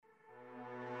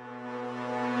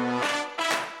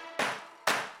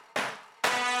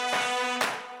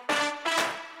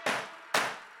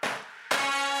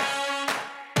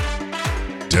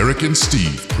Derek and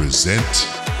Steve present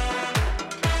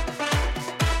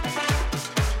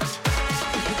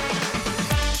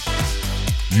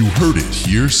You Heard It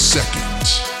Here Second.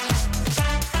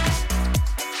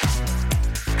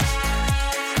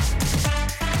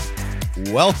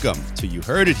 Welcome to You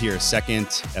Heard It Here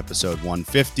Second, episode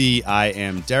 150. I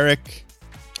am Derek.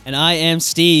 And I am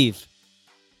Steve.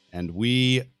 And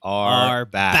we are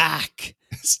back.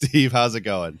 Steve, how's it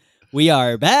going? We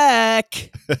are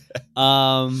back.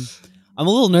 I'm a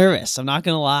little nervous. I'm not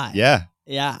gonna lie. Yeah.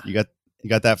 You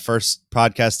got that first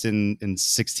podcast in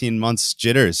 16 months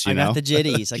jitters, you know? I got the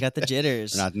jitties. I got the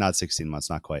jitters. not 16 months,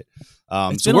 not quite.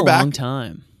 It's so been we're a back. long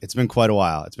time. It's been quite a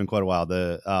while.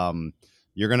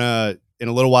 You're gonna in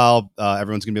a little while,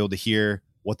 everyone's gonna be able to hear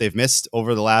what they've missed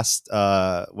over the last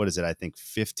I think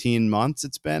 15 months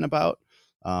it's been about.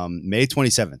 May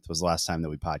 27th was the last time that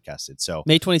we podcasted. So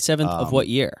May 27th of what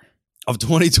year? Of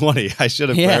 2020. I should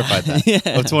have clarified that.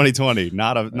 Yeah. Of 2020,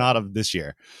 not of this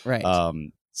year. Right.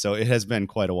 So it has been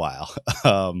quite a while.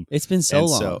 It's been so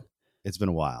long. So it's been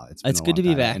a while. It's good to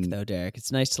be back though, Derek.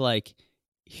 It's nice to like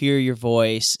hear your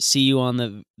voice, see you on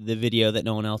the video that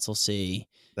no one else will see.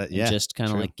 Just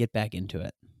kind of like get back into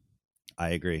it. I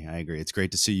agree. It's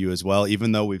great to see you as well.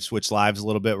 Even though we've switched lives a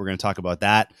little bit, we're going to talk about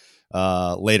that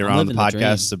later on in the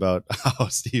podcast about how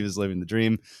Steve is living the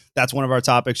dream. That's one of our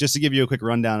topics. Just to give you a quick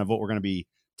rundown of what we're going to be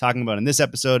talking about in this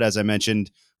episode. As I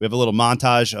mentioned, we have a little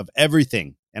montage of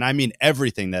everything, and I mean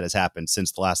everything that has happened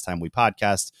since the last time we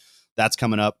podcast. That's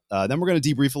coming up. Then we're going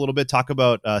to debrief a little bit, talk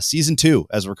about season 2,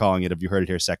 as we're calling it. If you heard it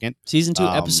here second, season 2,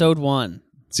 episode 1.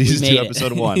 Season 2,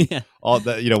 episode 1. Yeah. All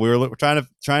that, we were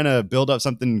trying to build up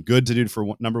something good to do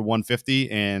for number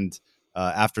 150, and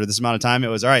after this amount of time, it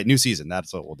was all right. New season.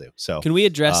 That's what we'll do. So, can we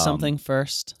address something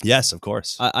first? Yes, of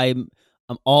course. I'm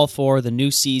all for the new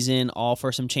season. All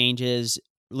for some changes.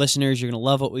 Listeners, you're gonna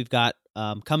love what we've got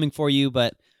coming for you,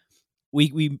 but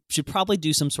we should probably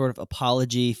do some sort of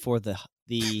apology for the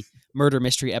murder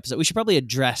mystery episode. We should probably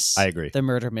address. I agree. The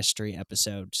murder mystery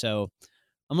episode. So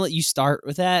I'm gonna let you start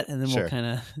with that, and then Sure. we'll kind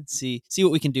of see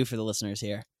what we can do for the listeners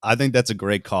here. I think that's a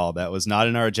great call. That was not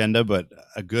in our agenda, but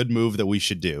a good move that we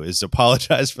should do is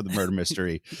apologize for the murder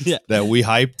mystery Yeah. that we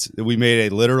hyped, that we made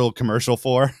a literal commercial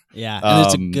for. Yeah, and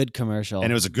it's a good commercial.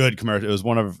 And it was a good commercial. It was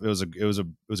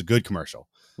a good commercial.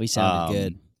 We sounded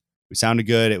good. We sounded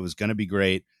good. It was going to be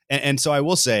great. And so I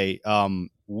will say, I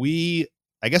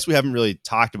guess we haven't really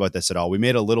talked about this at all. We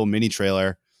made a little mini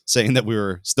trailer saying that we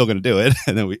were still going to do it,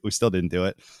 and then we still didn't do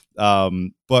it.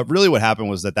 But really what happened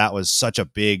was that was such a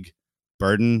big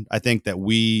burden. I think that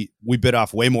we bit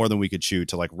off way more than we could chew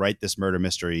to like write this murder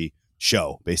mystery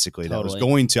show, basically. Totally. That was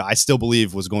going to, I still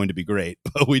believe was going to be great,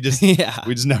 but we just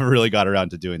never really got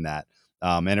around to doing that.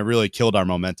 And it really killed our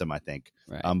momentum, I think.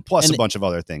 Right. Plus a bunch of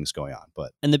other things going on.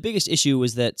 And the biggest issue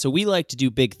was that, so we like to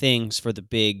do big things for the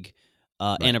big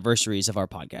anniversaries of our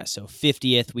podcast. So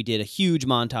 50th, we did a huge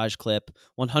montage clip.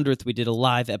 100th, we did a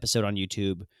live episode on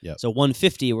YouTube. Yep. So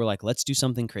 150, we're like, let's do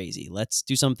something crazy. Let's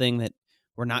do something that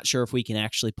we're not sure if we can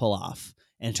actually pull off.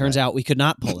 And it turns out we could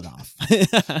not pull it off.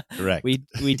 Correct.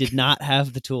 We did not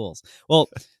have the tools. Well,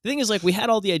 the thing is, like, we had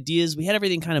all the ideas. We had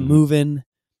everything kind of moving,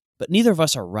 but neither of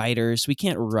us are writers. We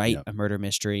can't write a murder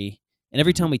mystery. And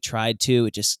every time we tried to,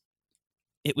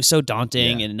 it was so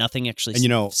daunting and nothing actually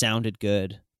sounded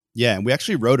good. Yeah, and we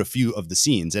actually wrote a few of the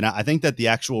scenes, and I think that the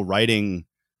actual writing,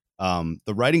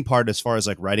 the writing part, as far as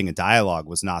like writing a dialogue,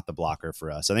 was not the blocker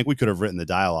for us. I think we could have written the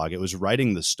dialogue. It was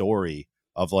writing the story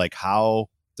of like, how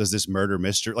does this murder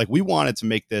mystery, like, we wanted to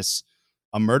make this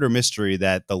a murder mystery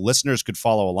that the listeners could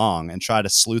follow along and try to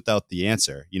sleuth out the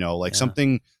answer,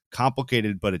 something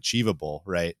complicated but achievable,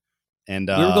 right? And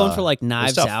we were going for like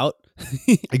Knives Out.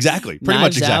 Exactly, pretty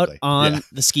much exactly. Out on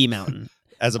the ski mountain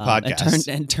as a podcast.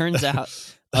 And turns out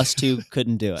us two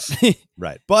couldn't do it.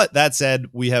 Right. But that said,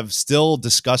 we have still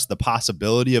discussed the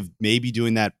possibility of maybe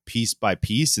doing that piece by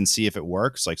piece and see if it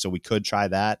works. Like, so we could try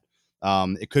that.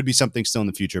 It could be something still in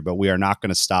the future, but we are not going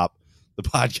to stop the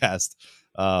podcast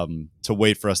to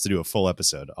wait for us to do a full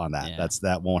episode on that. Yeah.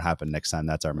 That won't happen next time.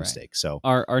 That's our mistake. So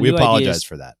our we apologize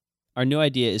for that. Our new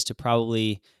idea is to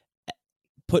probably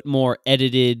put more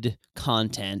edited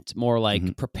content, more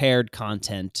like prepared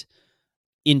content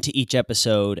into each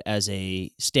episode as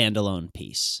a standalone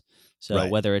piece. So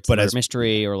whether it's a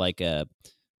mystery or like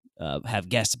have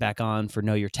guests back on for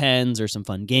Know Your Tens or some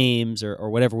fun games or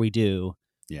whatever we do.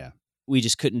 Yeah. We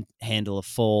just couldn't handle a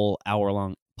full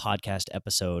hour-long podcast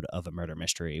episode of a murder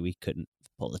mystery. We couldn't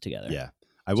pull it together. Yeah.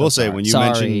 I will say, when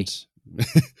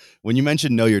you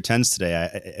mentioned Know Your Tens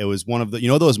today, it was one of the,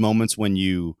 those moments when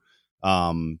you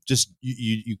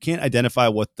you can't identify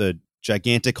what the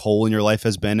gigantic hole in your life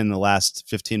has been in the last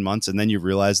 15 months, and then you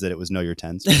realize that it was Know Your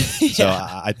Tens. So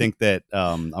I think that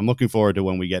I'm looking forward to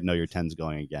when we get Know Your Tens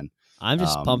going again. I'm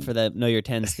just pumped for the Know Your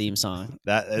Tens theme song.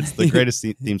 It's the greatest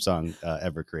theme song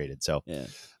ever created. So, yeah.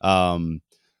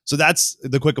 So that's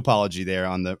the quick apology there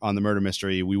on the murder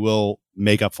mystery. We will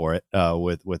make up for it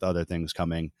with other things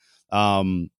coming.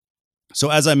 So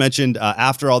as I mentioned,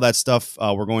 after all that stuff,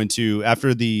 we're going to,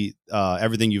 after the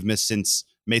everything you've missed since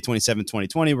May 27th,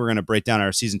 2020, we're going to break down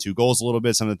our season 2 goals a little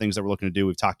bit. Some of the things that we're looking to do.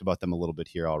 We've talked about them a little bit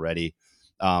here already.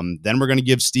 Then we're going to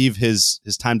give Steve his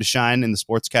time to shine in the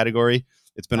sports category.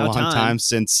 It's been a long time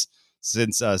since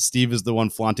Steve is the one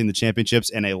flaunting the championships,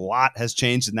 and a lot has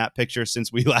changed in that picture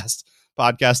since we last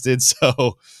podcasted.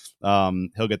 So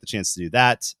he'll get the chance to do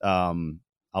that.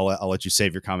 I'll let you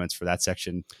save your comments for that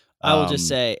section. I will just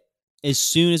say, as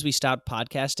soon as we stopped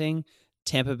podcasting,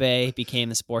 Tampa Bay became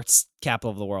the sports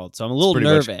capital of the world. So I'm a little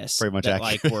nervous. Pretty much that,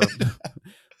 accurate. like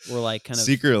we're like kind of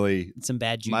secretly some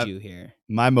bad juju here.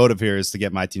 My motive here is to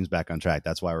get my teams back on track.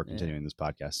 That's why we're continuing this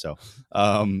podcast. So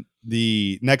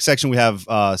the next section, we have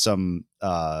some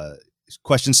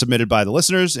questions submitted by the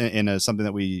listeners in something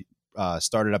that we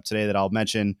started up today that I'll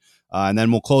mention. And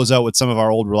then we'll close out with some of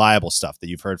our old reliable stuff that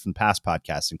you've heard from past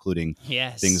podcasts, including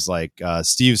things like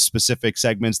Steve's specific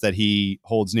segments that he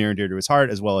holds near and dear to his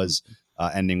heart, as well as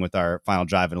ending with our final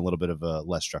drive in a little bit of a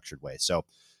less structured way. So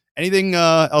anything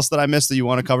else that I missed that you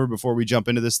want to cover before we jump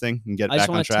into this thing and get back on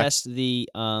track? I just want to test the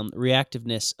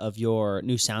reactiveness of your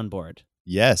new soundboard.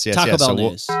 Yes. Taco Bell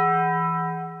news.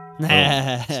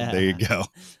 There you go.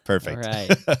 Perfect.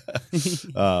 All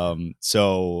right.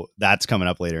 So that's coming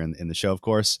up later in the show, of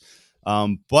course.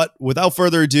 But without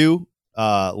further ado,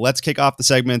 let's kick off the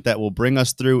segment that will bring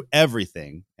us through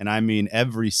everything, and I mean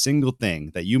every single thing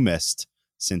that you missed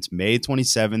since May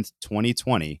 27th,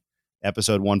 2020,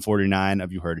 episode 149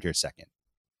 of You Heard It Here Second.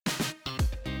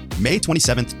 May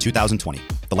 27th, 2020,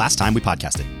 the last time we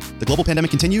podcasted. The global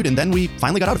pandemic continued, and then we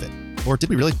finally got out of it. Or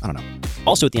did we really? I don't know.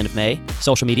 Also at the end of May,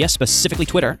 social media, specifically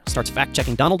Twitter, starts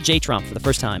fact-checking Donald J. Trump for the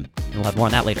first time, and we'll have more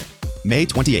on that later. May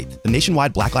 28th, the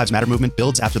nationwide Black Lives Matter movement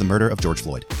builds after the murder of George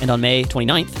Floyd. And on May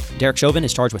 29th, Derek Chauvin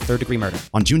is charged with third-degree murder.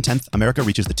 On June 10th, America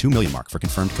reaches the 2 million mark for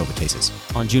confirmed COVID cases.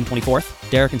 On June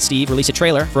 24th, Derek and Steve release a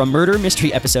trailer for a murder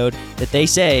mystery episode that they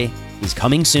say is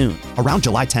coming soon. Around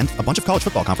July 10th, a bunch of college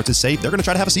football conferences say they're going to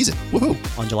try to have a season.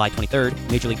 Woohoo! On July 23rd,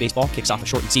 Major League Baseball kicks off a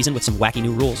shortened season with some wacky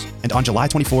new rules. And on July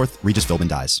 24th, Regis Philbin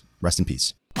dies. Rest in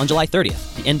peace. On July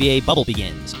 30th, the NBA bubble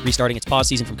begins, restarting its pause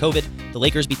season from COVID. The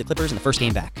Lakers beat the Clippers in the first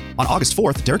game back. On August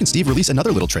 4th, Derek and Steve release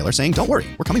another little trailer saying, don't worry,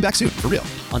 we're coming back soon, for real.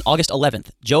 On August 11th,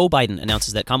 Joe Biden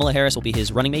announces that Kamala Harris will be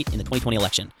his running mate in the 2020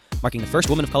 election, marking the first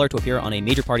woman of color to appear on a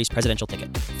major party's presidential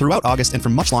ticket. Throughout August, and for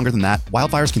much longer than that,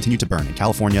 wildfires continue to burn in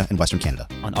California and Western Canada.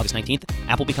 On August 19th,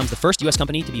 Apple becomes the first U.S.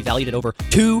 company to be valued at over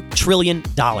 $2 trillion.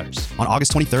 On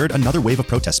August 23rd, another wave of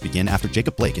protests begin after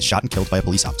Jacob Blake is shot and killed by a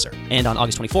police officer. And on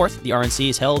August 24th, the RNC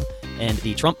is held, and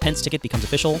the Trump-Pence ticket becomes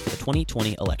official for the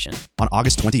 2020 election. On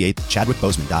August 28th, Chadwick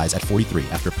Boseman dies at 43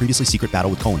 after a previously secret battle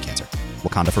with colon cancer.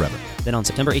 Wakanda forever. Then on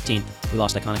September 18th, we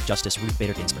lost iconic Justice Ruth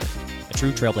Bader Ginsburg, a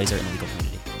true trailblazer in the legal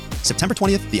community. September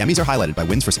 20th, the Emmys are highlighted by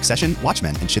wins for Succession,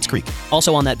 Watchmen, and Schitt's Creek.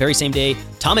 Also on that very same day,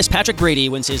 Thomas Patrick Brady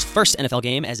wins his first NFL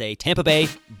game as a Tampa Bay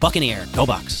Buccaneer. Go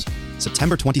Bucs.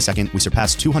 September 22nd, we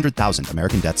surpassed 200,000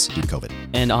 American deaths due to COVID.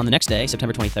 And on the next day,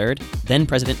 September 23rd, then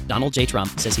President Donald J.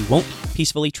 Trump says he won't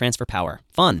peacefully transfer power.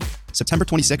 Fun. September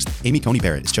 26th, Amy Coney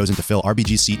Barrett is chosen to fill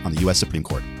RBG's seat on the U.S. Supreme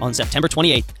Court. On September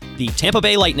 28th, the Tampa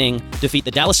Bay Lightning defeat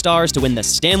the Dallas Stars to win the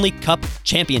Stanley Cup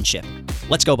Championship.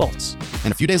 Let's go Bolts.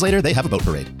 And a few days later, they have a boat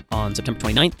parade. On September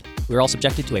 29th, we were all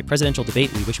subjected to a presidential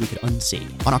debate we wish we could unsee.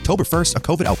 On October 1st, a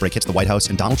COVID outbreak hits the White House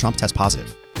and Donald Trump tests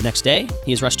positive. The next day,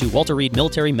 he is rushed to Walter Reed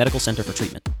Military Medical Center for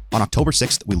treatment. On October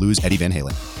 6th, we lose Eddie Van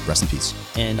Halen. Rest in peace.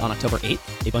 And on October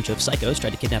 8th, a bunch of psychos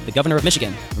tried to kidnap the governor of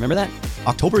Michigan. Remember that?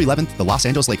 October 11th, the Los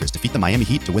Angeles Lakers defeat the Miami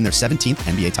Heat to win their 17th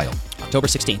NBA title. October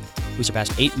 16th, we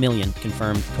surpassed 8 million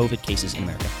confirmed COVID cases in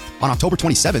America. On October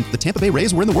 27th, the Tampa Bay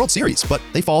Rays were in the World Series, but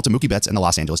they fall to Mookie Betts and the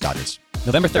Los Angeles Dodgers.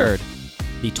 November 3rd,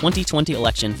 the 2020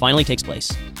 election finally takes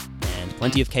place, and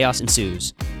plenty of chaos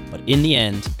ensues. But in the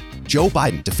end, Joe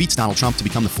Biden defeats Donald Trump to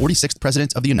become the 46th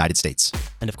president of the United States.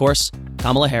 And of course,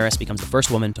 Kamala Harris becomes the first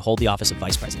woman to hold the office of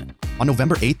vice president. On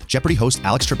November 8th, Jeopardy host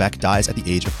Alex Trebek dies at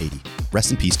the age of 80.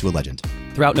 Rest in peace to a legend.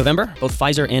 Throughout November, both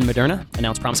Pfizer and Moderna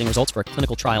announced promising results for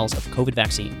clinical trials of COVID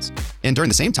vaccines. And during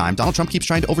the same time, Donald Trump keeps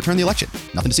trying to overturn the election.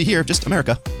 Nothing to see here, just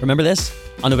America. Remember this?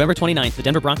 On November 29th, the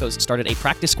Denver Broncos started a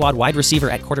practice squad wide receiver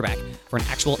at quarterback for an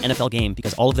actual NFL game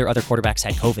because all of their other quarterbacks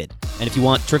had COVID. And if you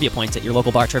want trivia points at your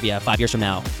local bar trivia 5 years from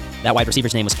now, that wide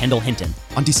receiver's name was Kendall Hinton.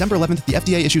 On December 11th, the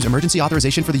FDA issues emergency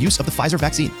authorization for the use of the Pfizer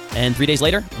vaccine. And 3 days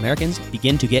later, Americans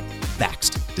begin to get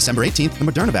vaxxed. December 18th, the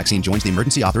Moderna vaccine joins the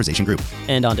emergency authorization group.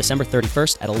 And on December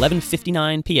 31st at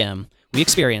 11:59 p.m., we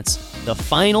experience the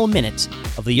final minute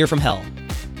of the year from hell.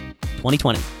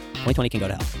 2020. 2020 can go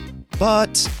to hell.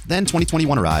 But then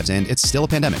 2021 arrives, and it's still a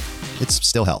pandemic. It's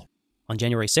still hell. On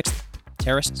January 6th,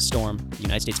 terrorists storm the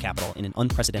United States Capitol in an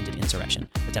unprecedented insurrection,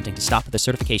 attempting to stop the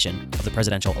certification of the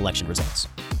presidential election results.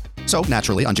 So,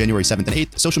 naturally, on January 7th and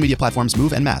 8th, social media platforms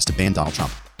move en masse to ban Donald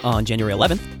Trump. On January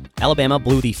 11th, Alabama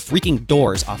blew the freaking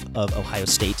doors off of Ohio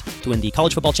State to win the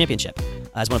college football championship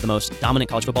as one of the most dominant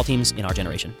college football teams in our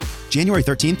generation. January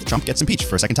 13th, Trump gets impeached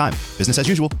for a second time. Business as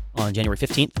usual. On January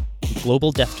 15th, the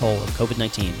global death toll of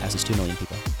COVID-19 passes 2 million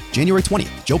people. January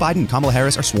 20th, Joe Biden and Kamala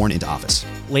Harris are sworn into office.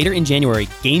 Later in January,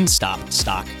 GameStop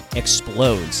stock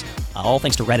explodes, all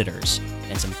thanks to Redditors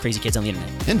and some crazy kids on the internet.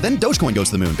 And then Dogecoin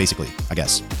goes to the moon, basically, I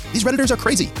guess. These Redditors are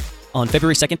crazy. On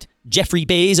February 2nd, Jeffrey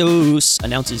Bezos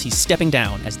announces he's stepping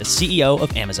down as the CEO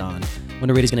of Amazon.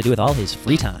 Wonder what he's going to do with all his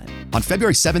free time. On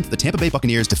February 7th, the Tampa Bay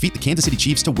Buccaneers defeat the Kansas City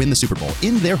Chiefs to win the Super Bowl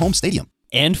in their home stadium.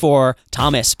 And for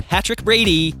Thomas Patrick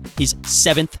Brady, his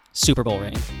 7th Super Bowl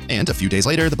ring. And a few days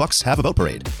later, the Bucs have a boat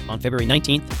parade. On February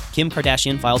 19th, Kim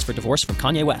Kardashian files for divorce from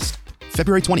Kanye West.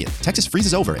 February 20th, Texas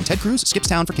freezes over and Ted Cruz skips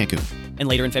town for Cancun. And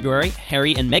later in February,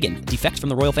 Harry and Meghan defect from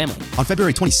the royal family. On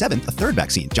February 27th, a third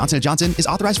vaccine, Johnson & Johnson, is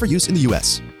authorized for use in the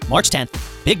U.S. March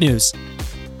 10th, big news.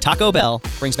 Taco Bell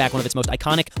brings back one of its most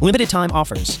iconic limited-time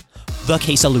offers, the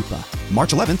Quesalupa.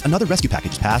 March 11th, another rescue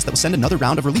package is passed that will send another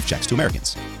round of relief checks to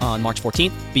Americans. On March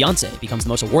 14th, Beyoncé becomes the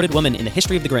most awarded woman in the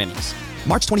history of the Grammys.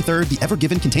 March 23rd, the Ever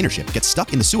Given container ship gets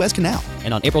stuck in the Suez Canal.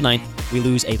 And on April 9th, we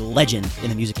lose a legend in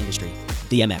the music industry,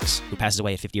 DMX, who passes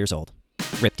away at 50 years old.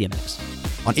 Rip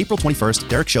DMX. On April 21st,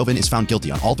 Derek Chauvin is found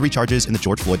guilty on all 3 charges in the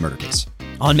George Floyd murder case.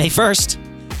 On May 1st,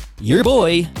 your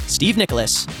boy, Steve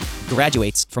Nicholas,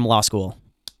 graduates from law school.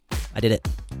 I did it.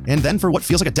 And then for what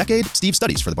feels like a decade, Steve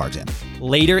studies for the bar exam.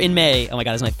 Later in May, oh my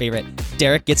God, this is my favorite.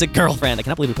 Derek gets a girlfriend. I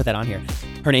cannot believe we put that on here.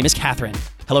 Her name is Catherine.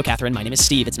 Hello, Catherine. My name is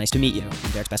Steve. It's nice to meet you.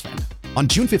 I'm Derek's best friend. On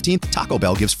June 15th, Taco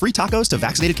Bell gives free tacos to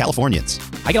vaccinated Californians.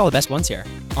 I get all the best ones here.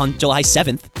 On July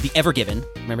 7th, the Ever Given,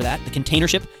 remember that? The container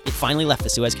ship, it finally left the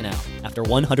Suez Canal after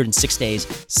 106 days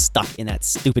stuck in that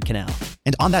stupid canal.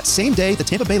 And on that same day, the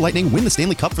Tampa Bay Lightning win the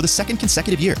Stanley Cup for the 2nd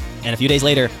consecutive year. And a few days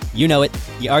later, you know it.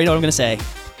 You already know what I'm going to say.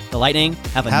 The Lightning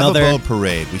have another... Have a boat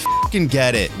parade. We fucking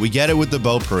get it. We get it with the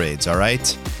boat parades, all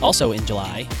right? Also in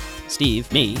July, Steve,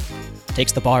 me,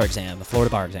 takes the bar exam, the Florida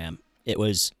bar exam. It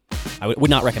was... I would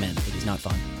not recommend. It is not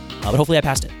fun. But hopefully I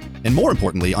passed it. And more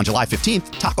importantly, on July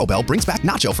 15th, Taco Bell brings back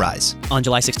nacho fries. On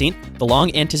July 16th, the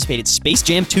long-anticipated Space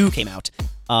Jam 2 came out.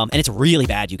 And it's really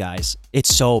bad, you guys.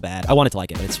 It's so bad. I wanted to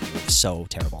like it, but it's so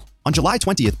terrible. On July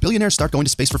 20th, billionaires start going to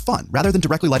space for fun, rather than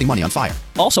directly lighting money on fire.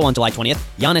 Also on July 20th,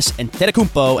 Giannis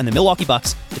Antetokounmpo and the Milwaukee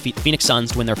Bucks defeat the Phoenix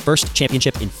Suns to win their first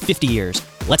championship in 50 years.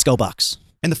 Let's go, Bucks.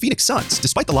 And the Phoenix Suns,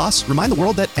 despite the loss, remind the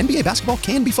world that NBA basketball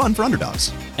can be fun for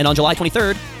underdogs. And on July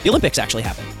 23rd, the Olympics actually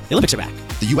happen. The Olympics are back.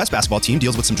 The U.S. basketball team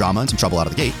deals with some drama and some trouble out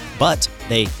of the gate. But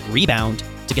they rebound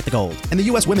to get the gold. And the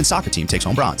U.S. women's soccer team takes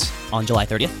home bronze. On July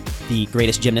 30th, the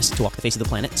greatest gymnast to walk the face of the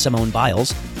planet, Simone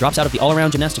Biles, drops out of the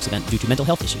all-around gymnastics event due to mental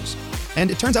health issues.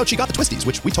 And it turns out she got the twisties,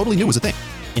 which we totally knew was a thing.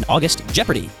 In August,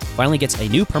 Jeopardy finally gets a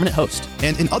new permanent host.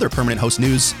 And in other permanent host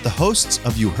news, the hosts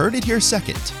of You Heard It Here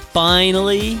Second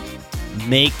finally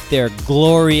make their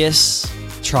glorious,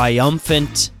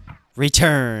 triumphant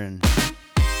return.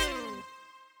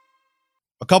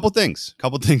 A couple things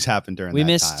happened during that time. We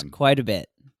missed quite a bit.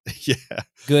 Yeah.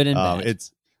 Good and bad.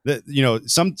 It's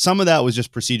some of that was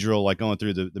just procedural, like going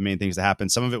through the main things that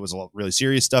happened. Some of it was really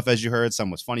serious stuff, as you heard. Some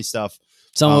was funny stuff.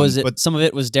 Some of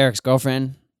it was Derek's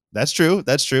girlfriend. That's true.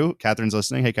 Catherine's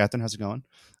listening. Hey, Catherine, how's it going?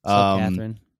 What's up,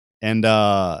 Catherine? And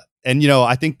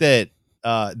I think that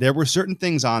there were certain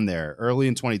things on there early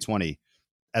in 2020.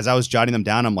 As I was jotting them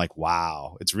down, I'm like,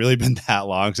 wow, it's really been that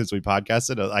long since we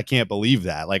podcasted. I can't believe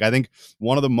that. Like, I think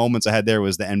one of the moments I had there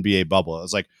was the NBA bubble. It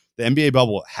was like the NBA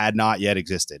bubble had not yet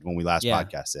existed when we last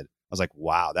podcasted. I was like,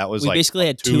 wow, that was we basically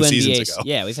had two seasons NBA. ago.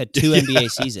 Yeah, we've had two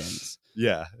NBA seasons.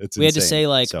 Yeah, we had to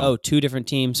say two different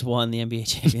teams won the NBA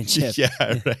championship. Yeah,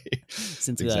 right.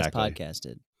 Since we last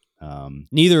podcasted.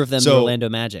 Neither of them the Orlando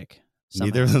Magic. Somehow.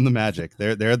 Neither of them the Magic.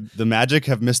 They're the Magic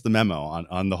have missed the memo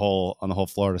on the whole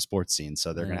Florida sports scene,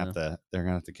 so they're gonna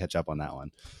have to catch up on that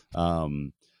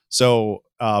one. So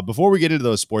before we get into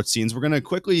those sports scenes, we're gonna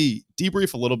quickly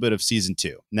debrief a little bit of season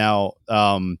 2. Now,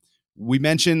 we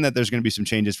mentioned that there's gonna be some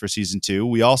changes for season 2.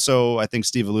 We also, I think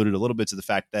Steve alluded a little bit to the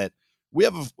fact that we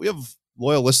have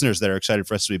loyal listeners that are excited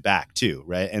for us to be back too,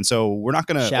 right? And so we're not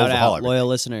going to shout overhaul out everything. loyal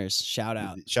listeners. Shout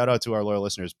out To our loyal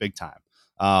listeners, big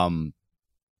time.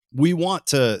 We want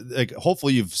to, like,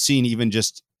 hopefully you've seen, even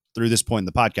just through this point in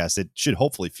the podcast, it should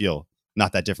hopefully feel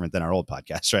not that different than our old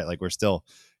podcast, right? Like, we're still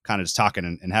kind of just talking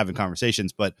and having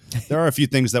conversations, but there are a few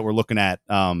things that we're looking at,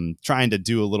 trying to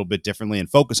do a little bit differently and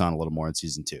focus on a little more in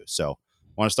season 2. So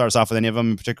want to start us off with any of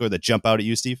them in particular that jump out at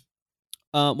you, Steve?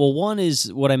 Well, one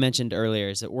is what I mentioned earlier,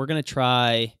 is that we're going to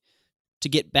try to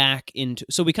get back into,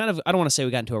 so we kind of, I don't want to say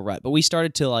we got into a rut, but we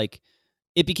started to, like,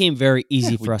 it became very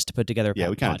easy for us to put together a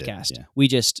podcast. We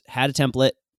just had a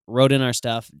template, wrote in our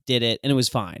stuff, did it, and it was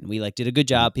fine. We did a good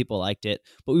job. People liked it,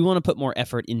 but we want to put more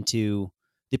effort into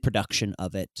the production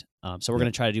of it. So we're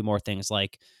going to try to do more things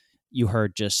like you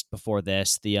heard just before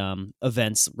this, the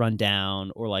events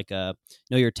rundown, or like a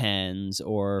Know Your Tens,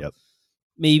 or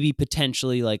maybe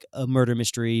potentially like a murder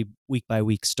mystery week by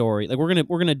week story. Like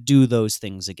we're gonna do those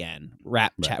things again.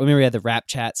 Rap chat. Remember we had the rap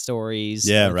chat stories.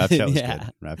 Yeah, rap chat was good.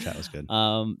 Rap chat was good.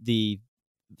 The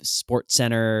Sports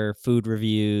Center food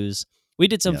reviews. We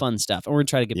did some fun stuff, and we're gonna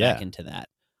try to get back into that.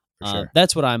 For sure.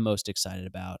 That's what I'm most excited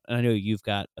about, and I know you've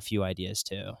got a few ideas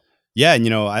too. Yeah,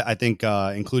 and I think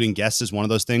including guests is one of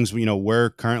those things. We're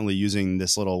currently using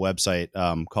this little website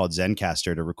called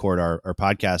Zencastr to record our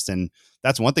podcast, and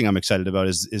that's one thing I'm excited about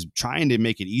is trying to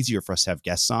make it easier for us to have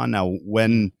guests on. Now,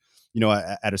 when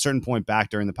at a certain point back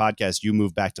during the podcast, you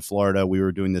moved back to Florida, we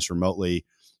were doing this remotely,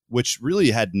 which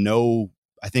really had no,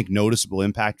 I think, noticeable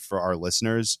impact for our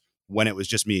listeners when it was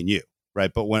just me and you,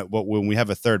 right? But when we have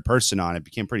a third person on, it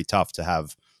became pretty tough to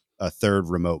have a third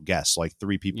remote guest, like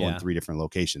 3 people in 3 different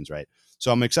locations, right?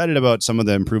 So I'm excited about some of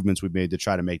the improvements we've made to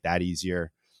try to make that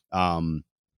easier.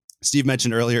 Steve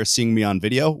mentioned earlier seeing me on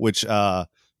video, which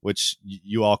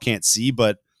you all can't see,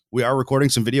 but we are recording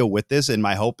some video with this, and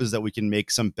my hope is that we can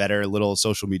make some better little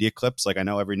social media clips. Like, I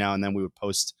know every now and then we would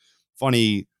post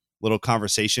funny little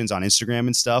conversations on Instagram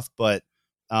and stuff, but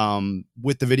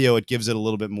with the video, it gives it a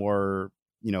little bit more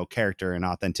character and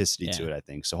authenticity to it, I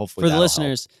think. So hopefully for the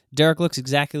listeners, help. Derek looks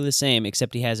exactly the same,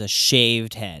 except he has a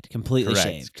shaved head, completely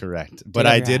shaved. Correct. But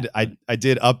I did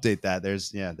update that.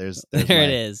 There's it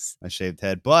is. My shaved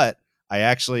head. But I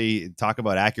actually talk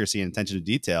about accuracy and attention to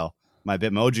detail. My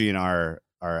Bitmoji in our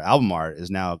album art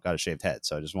is now got a shaved head.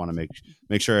 So I just want to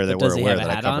make sure that we're aware that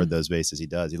I covered those bases. He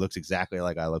does. He looks exactly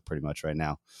like I look pretty much right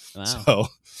now.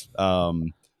 Wow.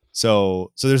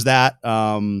 So there's that.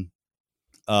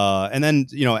 And then,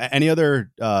 any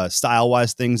other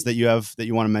style-wise things that you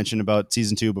want to mention about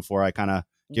season 2 before I kind of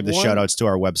give the shout-outs to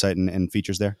our website and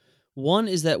features there? One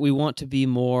is that we want to be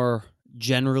more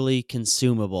generally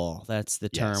consumable. That's the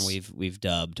term we've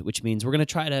dubbed, which means we're going to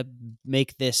try to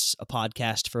make this a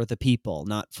podcast for the people,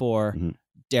 not for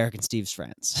Derek and Steve's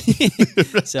friends.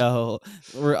 So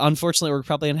we're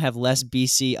probably going to have less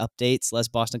BC updates, less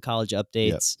Boston College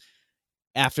updates.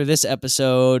 After this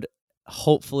episode,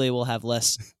 hopefully we'll have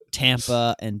less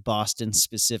Tampa and Boston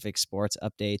specific sports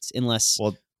updates, unless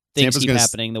things keep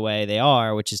happening the way they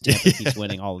are, which is Tampa keeps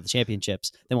winning all of the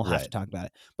championships. Then we'll have to talk about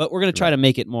it. But we're going to try to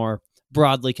make it more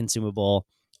broadly consumable,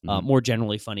 more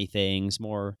generally funny things,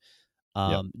 more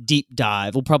deep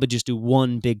dive. We'll probably just do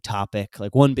one big topic,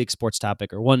 like one big sports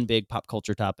topic or one big pop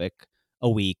culture topic a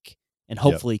week, and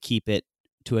hopefully keep it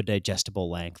to a digestible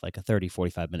length, like a 30,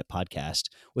 45-minute podcast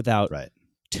without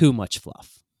too much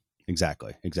fluff.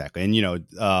 Exactly.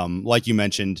 And, like you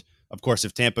mentioned, of course,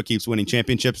 if Tampa keeps winning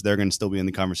championships, they're going to still be in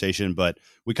the conversation. But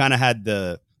we kind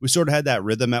of we sort of had that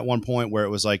rhythm at one point where it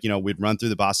was like, we'd run through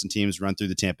the Boston teams, run through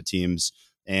the Tampa teams.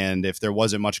 And if there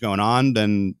wasn't much going on,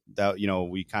 then that,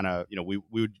 we kind of, we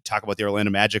would talk about the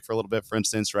Orlando Magic for a little bit, for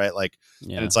instance, right? Like,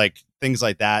 and it's like things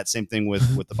like that. Same thing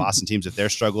with the Boston teams. If they're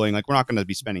struggling, like, we're not going to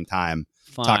be spending time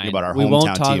talking about our hometown teams. We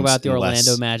won't talk about the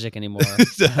Orlando Magic anymore.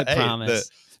 I promise.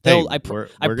 I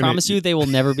promise you they will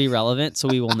never be relevant, so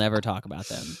we will never talk about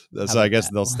them. So I guess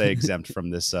they'll stay exempt from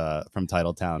this from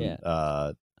Titletown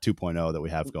 2.0 that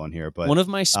we have going here. But one of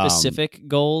my specific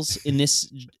goals in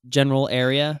this general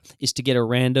area is to get a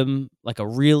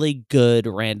really good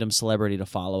random celebrity to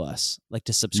follow us, like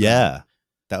to subscribe. Yeah,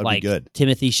 that would be good.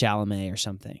 Timothy Chalamet or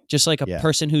something. Just like a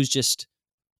person who's just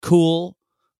cool,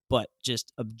 but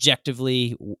just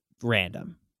objectively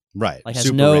random. Right. Like has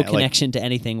no connection to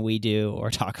anything we do or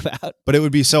talk about. But it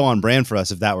would be so on brand for us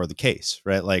if that were the case,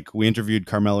 right? Like we interviewed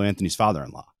Carmelo Anthony's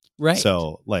father-in-law. Right.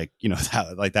 So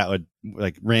that would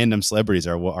random celebrities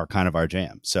are kind of our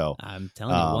jam. So I'm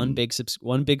telling you,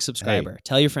 one big subscriber. Hey,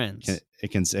 tell your friends.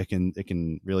 It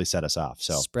can really set us off.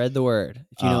 So spread the word.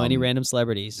 If you know any random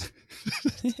celebrities.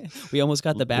 We almost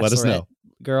got the Bachelorette let us know.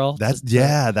 Girl.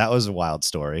 That was a wild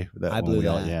story. I blew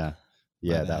that.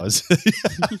 Yeah, that was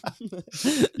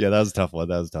yeah, that was a tough one.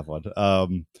 That was a tough one.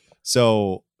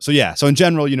 So in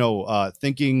general,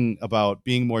 thinking about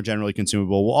being more generally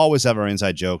consumable, we'll always have our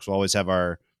inside jokes. We'll always have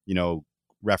our,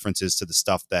 references to the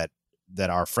stuff that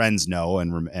our friends know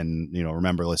and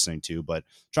remember listening to, but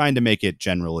trying to make it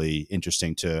generally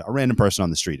interesting to a random person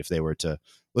on the street. If they were to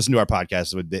listen to our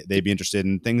podcast, would they be interested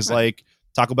in things like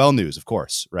Taco Bell news, of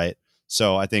course, right?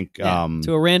 So I think to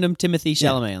a random Timothy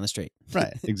Chalamet on the street,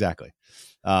 right? Exactly.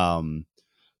 So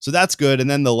that's good. And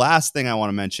then the last thing I want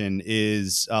to mention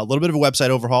is a little bit of a website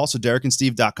overhaul. So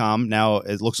DerekandSteve.com. Now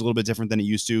it looks a little bit different than it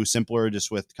used to, simpler, just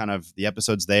with kind of the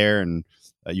episodes there, and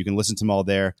you can listen to them all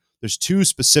there. There's two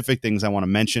specific things I want to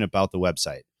mention about the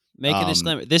website. Make a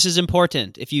disclaimer. This is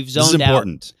important. If you've zoned out,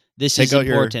 this is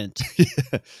important.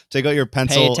 Take out your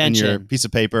pencil and your piece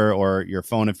of paper or your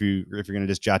phone if you're going to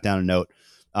just jot down a note.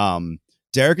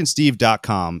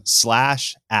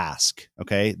 DerekandSteve.com/ask.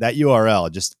 Okay. That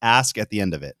URL, just ask at the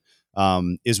end of it,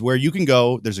 is where you can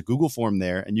go. There's a Google form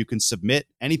there, and you can submit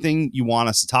anything you want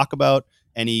us to talk about,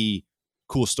 any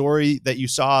cool story that you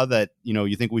saw that,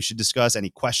 you think we should discuss, any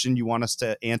question you want us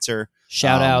to answer,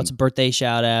 shout outs, birthday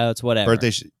shout outs, whatever,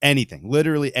 anything,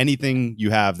 literally anything you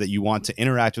have that you want to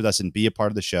interact with us and be a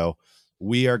part of the show.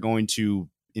 We are going to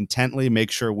intently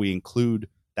make sure we include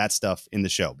that stuff in the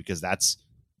show, because that's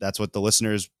what the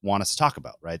listeners want us to talk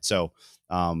about. Right. So,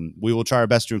 we will try our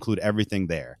best to include everything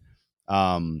there.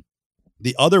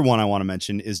 The other one I want to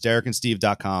mention is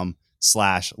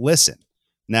DerekandSteve.com/listen.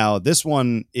 Now, this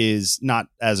one is not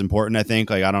as important, I think.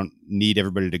 Like, I don't need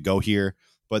everybody to go here,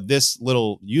 but this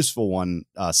little useful one,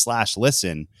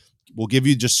 /listen, will give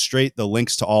you just straight the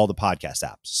links to all the podcast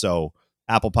apps. So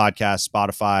Apple Podcasts,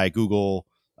 Spotify, Google,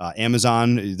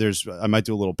 Amazon. I might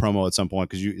do a little promo at some point,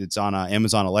 because it's on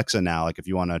Amazon Alexa now. Like, if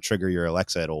you want to trigger your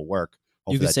Alexa, it'll work.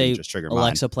 Hopefully you could say, just trigger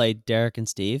Alexa, play Derek and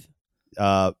Steve.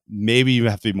 Maybe you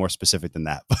have to be more specific than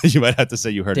that, but you might have to say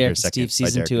you heard Derek it here second. Steve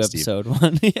season 2 episode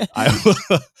 1. Yeah.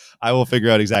 I will figure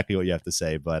out exactly what you have to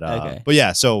say, but okay. But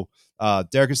yeah, so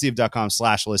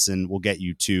DerekandSteve.com/listen will get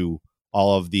you to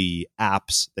all of the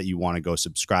apps that you want to go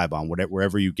subscribe on.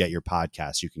 Wherever you get your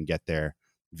podcasts, you can get there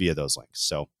via those links.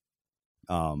 So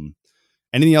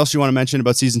anything else you want to mention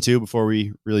about season 2 before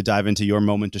we really dive into your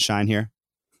moment to shine here?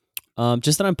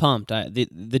 Just that I'm pumped.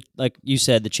 Like you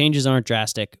said, the changes aren't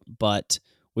drastic, but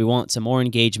we want some more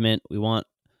engagement. We want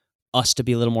us to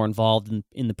be a little more involved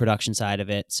in the production side of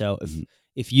it. So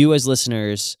if you as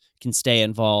listeners can stay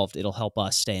involved, it'll help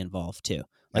us stay involved too.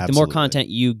 Like, absolutely. The more content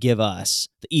you give us,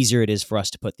 the easier it is for us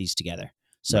to put these together.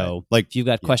 So right. Like, if you've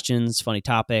got questions, funny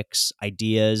topics,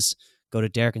 ideas, go to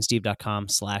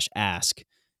DerekandSteve.com/ask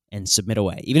and submit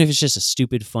away. Even if it's just a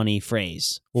stupid, funny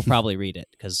phrase, we'll probably read it,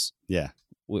 because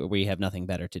we have nothing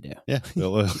better to do. Yeah,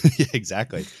 yeah,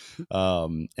 exactly.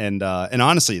 And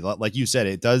honestly, like you said,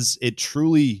 it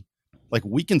truly, like,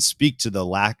 we can speak to the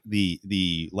lack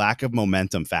of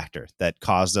momentum factor that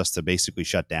caused us to basically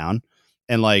shut down.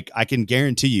 And like, I can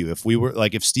guarantee you, if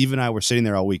Steve and I were sitting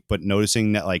there all week, but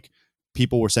noticing that like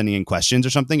people were sending in questions or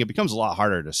something, it becomes a lot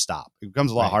harder to stop. It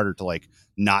becomes a lot harder to like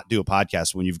not do a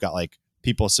podcast when you've got like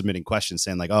people submitting questions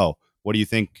saying like, oh, what do you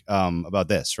think about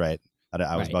this? Right.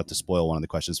 I was about to spoil one of the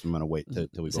questions, but I'm going to wait till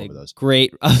we go over those.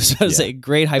 Great. I was about to say,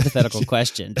 great hypothetical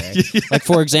question, Derek. Yeah. Like,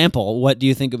 for example, what do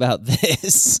you think about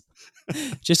this?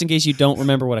 Just in case you don't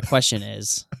remember what a question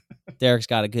is, Derek's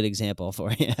got a good example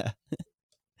for you.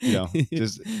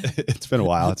 It's been a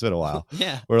while.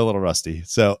 Yeah. We're a little rusty.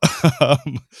 So,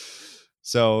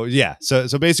 So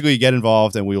basically, you get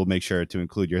involved, and we will make sure to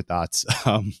include your thoughts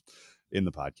in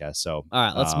the podcast. So, all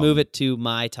right, let's move it to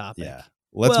my topic. Yeah.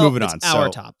 Let's move it on. It's our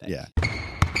topic. Yeah.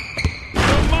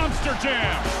 The Monster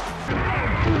Jam.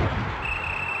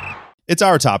 It's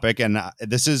our topic, and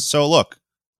this is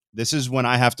when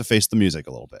I have to face the music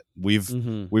a little bit. We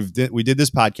did this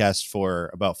podcast for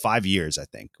about 5 years, I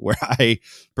think, where I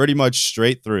pretty much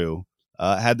straight through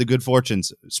had the good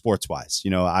fortunes sports wise.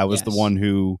 I was the one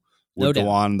who would go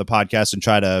on the podcast and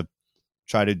try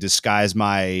to disguise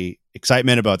my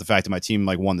excitement about the fact that my team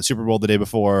like won the Super Bowl the day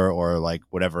before, or like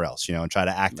whatever else, and try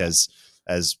to act as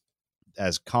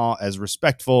calm, as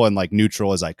respectful and like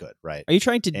neutral as I could. Right? Are you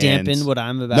trying to dampen what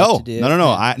I'm about to do? No.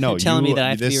 You're telling me that I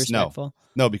have to be respectful?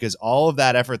 No, because all of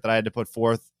that effort that I had to put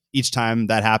forth each time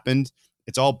that happened,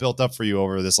 it's all built up for you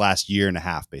over this last year and a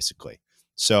half, basically.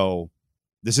 So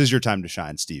this is your time to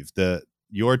shine, Steve.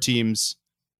 Your teams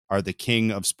are the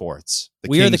king of sports.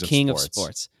 We are the king of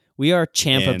sports. We are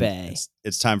Champa Bay.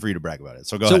 It's time for you to brag about it.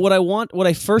 So go ahead. So what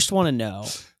I first want to know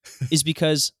is,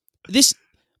 because this,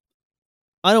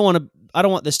 I don't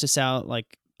want this to sound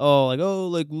like,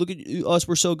 look at us,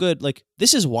 we're so good. Like,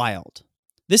 this is wild.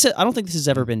 I don't think this has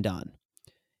ever been done.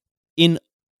 In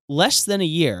less than a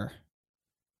year,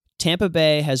 Tampa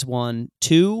Bay has won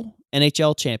 2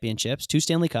 NHL championships, 2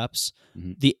 Stanley Cups,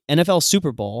 the NFL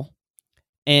Super Bowl,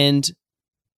 and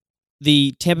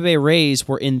the Tampa Bay Rays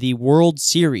were in the World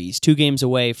Series 2 games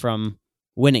away from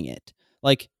winning it.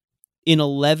 Like, in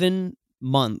 11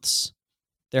 months,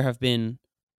 there have been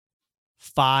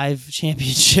 5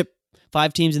 teams in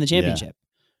the championship.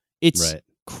 Yeah. It's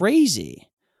crazy.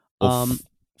 Well,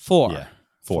 4. Yeah,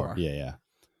 4. Yeah.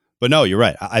 But no, you're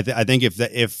right. I think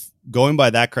if going by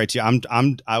that criteria,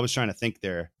 I was trying to think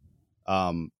there,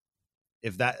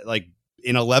 if that, like,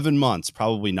 in 11 months,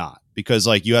 probably not, because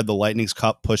like you had the Lightning's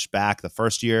Cup pushed back the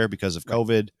first year because of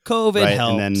COVID. COVID right?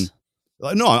 helped. And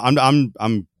then no,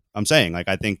 I'm saying, like,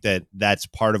 I think that's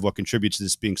part of what contributes to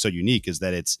this being so unique, is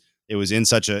that it was in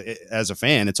such as a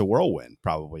fan, it's a whirlwind.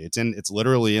 Probably it's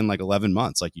literally in like 11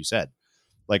 months, like you said.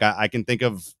 Like I can think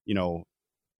of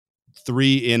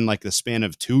 3 in like the span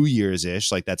of 2 years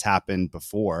ish, like that's happened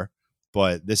before,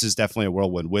 but this is definitely a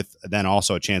whirlwind with then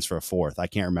also a chance for a 4th. I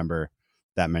can't remember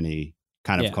that many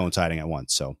kind of coinciding at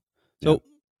once. So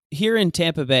here in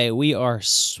Tampa Bay, we are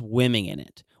swimming in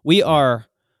it. We are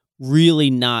really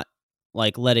not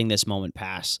like letting this moment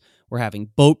pass. We're having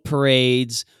boat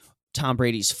parades. Tom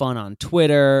Brady's fun on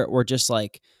Twitter. We're just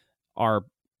like, our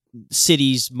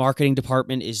city's marketing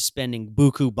department is spending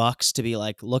buku bucks to be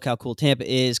like, look how cool Tampa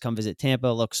is. Come visit Tampa.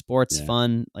 Look, sports,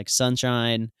 fun, like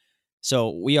sunshine.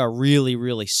 So we are really,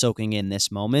 really soaking in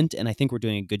this moment. And I think we're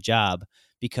doing a good job,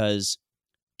 because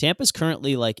Tampa's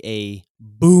currently like a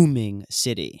booming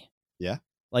city. Yeah.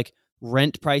 Like,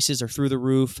 rent prices are through the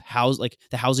roof. Like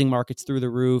the housing market's through the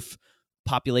roof.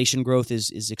 Population growth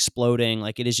is exploding.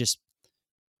 Like, it is just,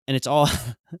 and it's all,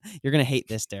 you're going to hate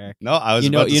this, Derek. No, I was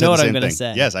about to say what the I'm same going to thing.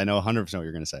 say. Yes, I know 100% what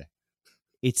you're going to say.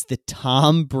 It's the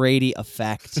Tom Brady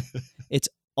effect. It's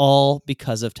all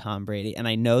because of Tom Brady. And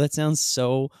I know that sounds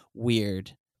so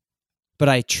weird, but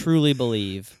I truly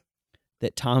believe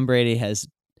that Tom Brady has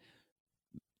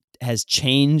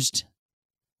changed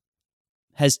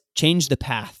the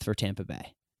path for Tampa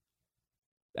Bay.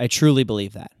 I truly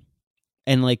believe that.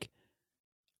 And like,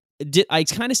 I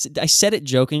said it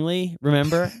jokingly,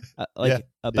 remember?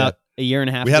 About a year and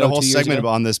a half ago. We had a whole 2 years segment ago.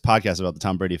 on this podcast about the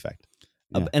Tom Brady effect.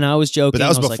 Yeah. And I was joking. But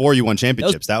that was before you won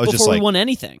championships. That was just before like, we won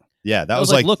anything. Yeah, that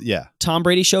was like, look, yeah. Tom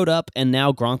Brady showed up, and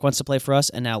now Gronk wants to play for us,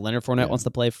 and now Leonard Fournette wants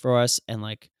to play for us, and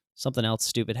like something else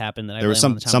stupid happened that there was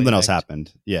something else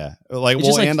happened. Yeah, like,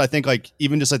 well, and I think like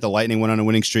even just like the Lightning went on a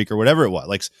winning streak or whatever it was.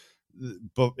 Like,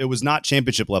 but it was not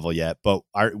championship level yet. But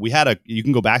you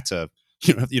can go back to,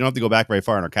 you don't have to go back very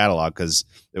far in our catalog, because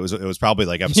it was probably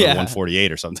like episode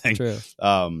 148 or something. True.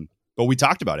 But we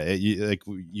talked about it.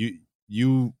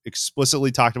 You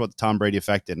explicitly talked about the Tom Brady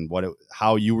effect and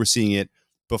how you were seeing it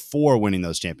before winning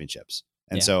those championships.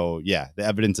 And so, the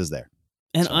evidence is there.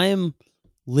 And I am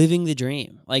living the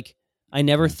dream. Like, I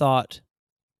never thought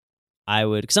I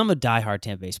would, because I'm a diehard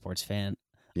Tampa Bay sports fan.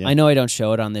 Yeah. I know I don't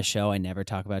show it on this show. I never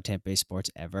talk about Tampa Bay sports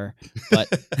ever. But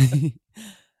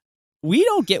we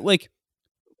don't get, like,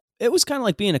 it was kind of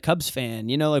like being a Cubs fan.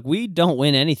 Like, we don't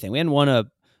win anything. We hadn't won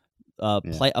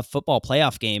a football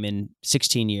playoff game in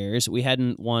 16 years. We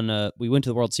hadn't won we went to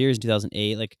the World Series in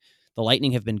 2008. Like, the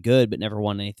Lightning have been good, but never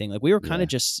won anything. Like, we were kind of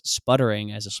just sputtering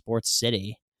as a sports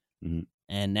city. Mm-hmm.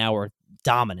 And now we're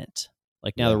dominant.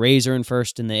 Like, now the Rays are in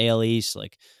first in the AL East.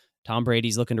 Like, Tom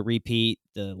Brady's looking to repeat.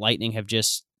 The Lightning have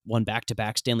just won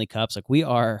back-to-back Stanley Cups. Like, we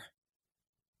are,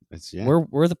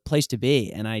 we're the place to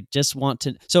be. And I just want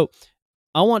to,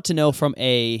 I want to know from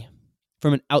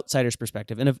an outsider's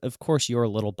perspective, and of course you're a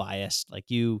little biased.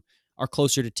 Like, you are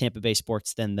closer to Tampa Bay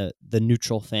sports than the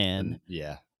neutral fan.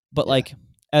 But like,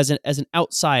 as an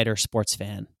outsider sports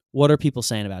fan, what are people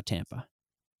saying about Tampa?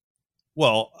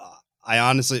 Well,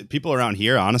 people around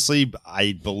here, honestly,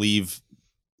 I believe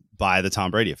by the Tom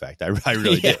Brady effect. I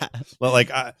really do. Well,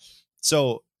 like,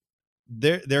 so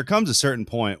there comes a certain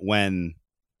point when,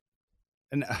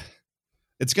 and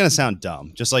it's going to sound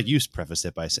dumb, just like you prefaced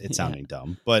it by it sounding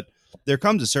dumb, but there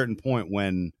comes a certain point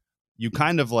when you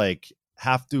kind of like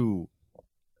have to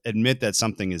admit that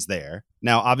something is there.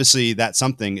 Now, obviously that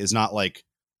something is not like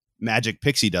magic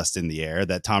pixie dust in the air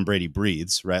that Tom Brady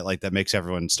breathes, right? Like, that makes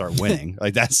everyone start winning.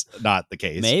 Like, that's not the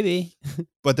case. Maybe.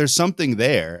 But there's something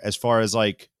there as far as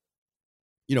like,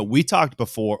 we talked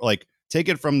before, like, take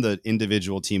it from the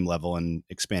individual team level and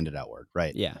expand it outward,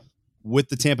 right? Yeah. With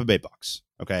the Tampa Bay Bucks,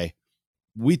 okay?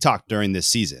 We talked during this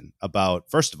season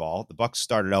about, first of all, the Bucks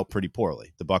started out pretty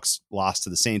poorly. The Bucks lost to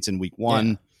the Saints in week 1.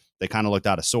 Yeah. They kind of looked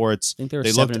out of sorts. I think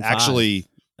they looked actually,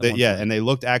 and they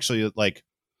looked actually like,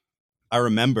 I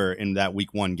remember in that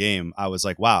week 1 game, I was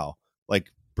like, wow,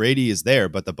 like Brady is there,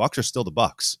 but the Bucs are still the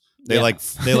Bucs. They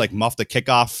muffed the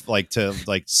kickoff like to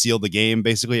like seal the game.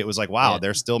 Basically, it was like, wow,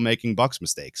 they're still making Bucs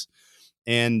mistakes.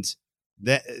 And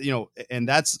that, and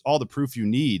that's all the proof you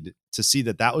need to see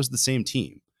that was the same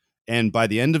team. And by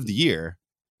the end of the year,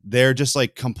 they're just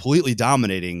like completely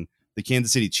dominating the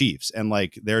Kansas City Chiefs and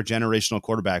like their generational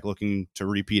quarterback looking to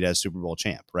repeat as Super Bowl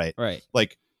champ. Right.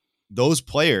 Like those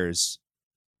players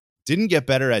didn't get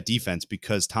better at defense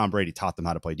because Tom Brady taught them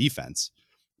how to play defense.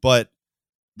 But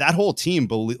that whole team,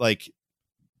 like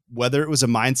whether it was a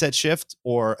mindset shift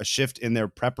or a shift in their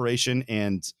preparation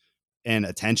and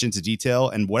attention to detail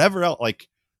and whatever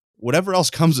else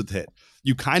comes with it,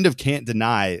 you kind of can't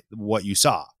deny what you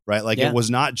saw, right? Like it was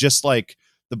not just like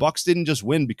the Bucs didn't just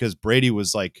win because Brady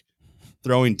was like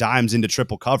throwing dimes into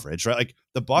triple coverage, right? Like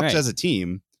the Bucs as a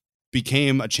team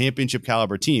became a championship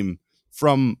caliber team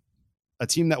from a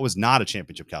team that was not a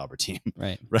championship caliber team.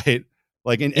 Right.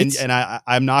 Like, and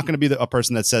I'm not going to be a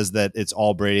person that says that it's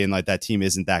all Brady and like that team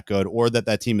isn't that good or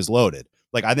that team is loaded.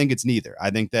 Like, I think it's neither.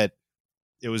 I think that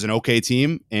it was an okay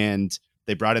team and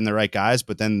they brought in the right guys,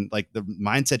 but then like the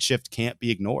mindset shift can't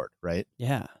be ignored. Right.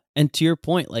 Yeah. And to your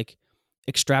point, like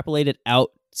extrapolate it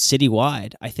out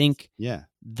citywide. I think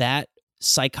that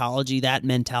psychology, that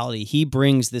mentality, he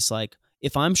brings this, like,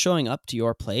 if I'm showing up to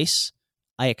your place,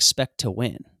 I expect to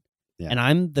win. And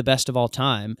I'm the best of all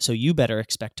time. So you better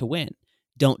expect to win.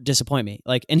 Don't disappoint me.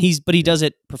 Like, and he does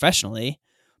it professionally,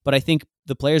 but I think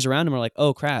the players around him are like,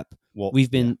 oh crap, we've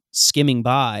been skimming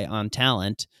by on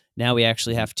talent. Now we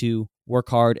actually have to work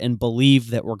hard and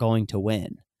believe that we're going to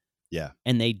win. Yeah.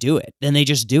 And they do it. Then they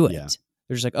just do it. Yeah.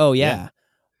 They're just like, oh yeah.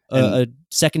 A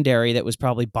secondary that was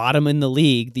probably bottom in the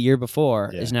league the year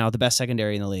before is now the best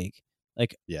secondary in the league.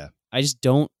 Like, I just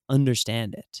don't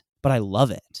understand it, but I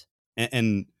love it.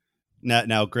 And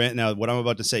now, Grant, what I'm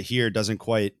about to say here doesn't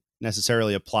quite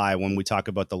necessarily apply when we talk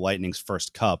about the Lightning's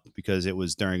first cup because it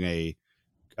was during a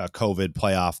COVID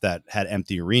playoff that had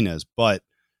empty arenas. But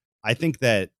I think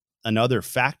that another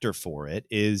factor for it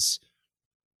is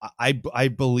I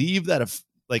believe that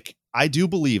I do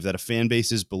believe that a fan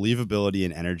base's believability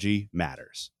and energy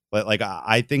matters. Like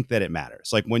I think that it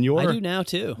matters. Like when I do now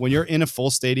too. When you're in a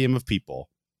full stadium of people,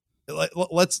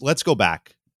 let's go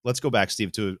back. Let's go back,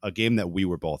 Steve, to a game that we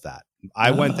were both at.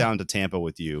 I went down to Tampa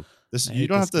with you. You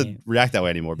don't have to react that way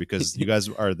anymore because you guys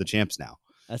are the champs now.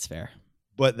 That's fair.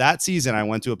 But that season, I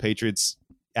went to a Patriots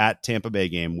at Tampa Bay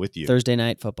game with you. Thursday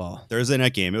night football. Thursday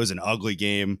night game. It was an ugly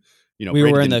game.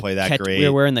 Brady didn't play that great. We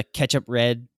were wearing the ketchup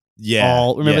red.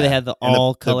 Yeah. Remember they had the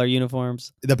all color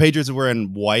uniforms? The Patriots were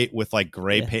in white with like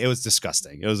gray paint. It was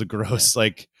disgusting. It was a gross,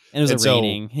 and it was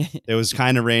raining. It was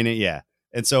kind of raining. Yeah.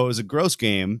 And so it was a gross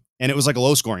game and it was like a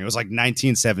low scoring. It was like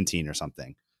 19-17 or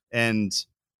something. And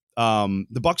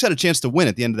the Bucs had a chance to win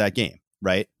at the end of that game.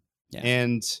 Right. Yeah.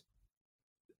 And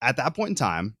at that point in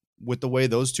time, with the way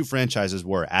those two franchises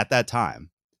were at that time,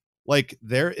 like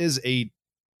there is a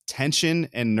tension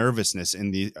and nervousness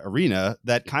in the arena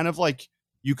that kind of like,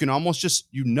 you can almost just,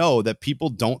 that people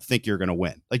don't think you're going to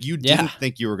win. Like you didn't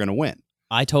think you were going to win.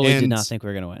 I totally did not think we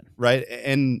were going to win. Right.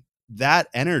 And that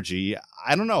energy,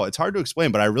 I don't know. It's hard to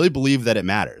explain, but I really believe that it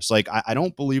matters. Like, I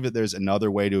don't believe that there's another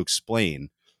way to explain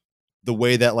the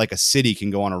way that like a city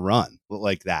can go on a run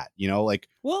like that, like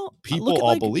people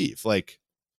all believe. Like,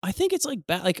 I think it's like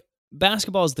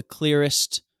basketball is the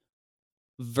clearest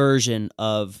version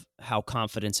of how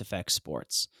confidence affects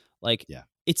sports. Like,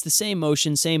 it's the same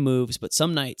motion, same moves, but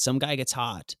some night, some guy gets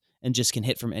hot and just can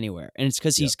hit from anywhere. And it's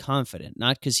because he's confident,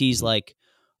 not because he's like,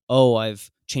 oh,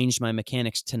 I've changed my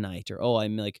mechanics tonight, or, oh,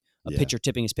 I'm like a pitcher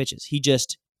tipping his pitches. He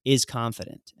just is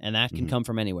confident, and that can come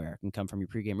from anywhere. It can come from your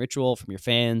pregame ritual, from your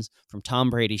fans, from Tom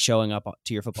Brady showing up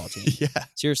to your football team.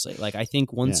 Seriously. Like, I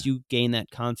think once you gain that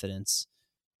confidence,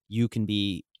 you can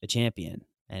be a champion.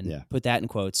 And put that in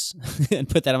quotes and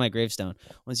put that on my gravestone.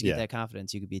 Once you get that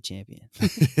confidence, you could be a champion.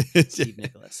 Steve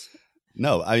Nicholas.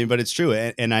 No, I mean, but it's true.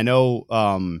 And I know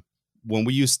when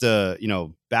we used to,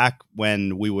 back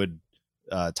when we would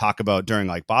talk about during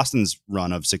like Boston's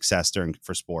run of success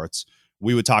for sports,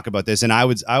 we would talk about this. And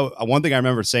one thing I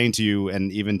remember saying to you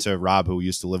and even to Rob, who we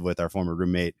used to live with, our former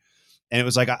roommate, and it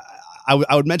was like,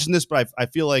 I would mention this, but I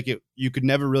feel like you could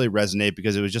never really resonate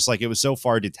because it was just like, it was so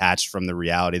far detached from the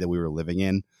reality that we were living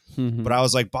in. Mm-hmm. But I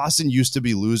was like, Boston used to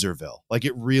be Loserville. Like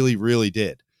it really, really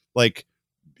did. Like,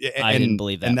 I didn't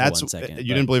believe that for 1 second.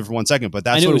 You didn't believe it for 1 second, but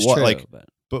that's what it was. Like,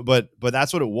 but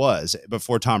that's what it was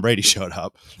before Tom Brady showed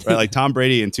up, right? Like Tom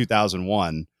Brady in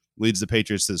 2001 leads the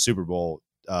Patriots to the Super Bowl,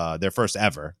 their first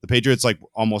ever. The Patriots like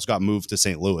almost got moved to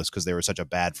St. Louis because they were such a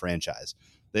bad franchise.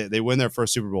 They win their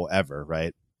first Super Bowl ever,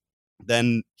 right?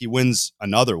 Then he wins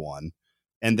another one.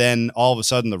 And then all of a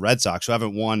sudden the Red Sox, who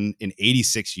haven't won in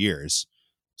 86 years,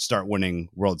 start winning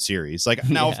World Series. Like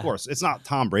now, of course, it's not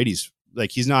Tom Brady's,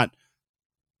 like he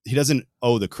doesn't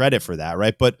owe the credit for that.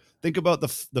 Right. But think about the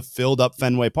filled up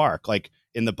Fenway Park, like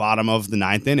in the bottom of the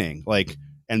 9th inning, like,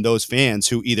 and those fans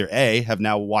who either have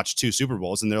now watched 2 Super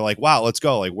Bowls and they're like, wow, let's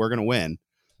go. Like we're going to win,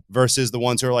 versus the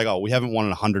ones who are like, oh, we haven't won in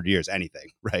 100 years,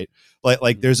 anything. Right.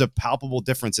 Like there's a palpable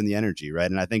difference in the energy.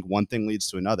 Right. And I think one thing leads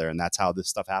to another, and that's how this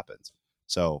stuff happens.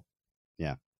 So,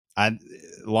 yeah,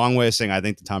 long way of saying I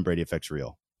think the Tom Brady effect's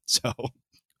real.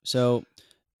 So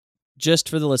just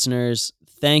for the listeners,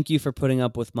 thank you for putting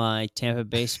up with my Tampa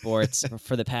Bay sports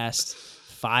for the past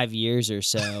 5 years or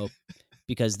so,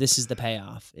 because this is the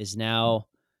payoff. Is now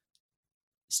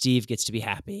Steve gets to be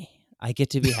happy. I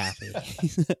get to be happy.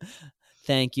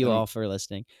 Thank you all for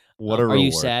listening. What a reward. Are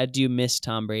you sad? Do you miss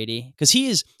Tom Brady? Because he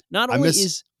is not only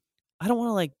I don't want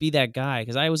to like be that guy,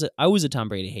 because I was a Tom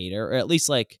Brady hater, or at least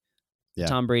like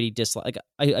Tom Brady dislike.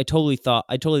 I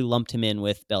totally lumped him in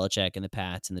with Belichick and the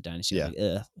Pats and the Dynasty. Yeah.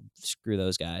 Like, screw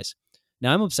those guys.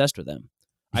 Now I'm obsessed with him.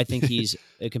 I think he's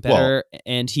a competitor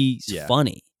and he's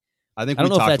funny. I don't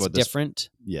know if that's different.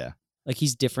 Yeah. Like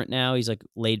he's different now. He's like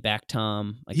laid back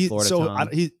Tom, like Florida Tom.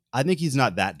 I think he's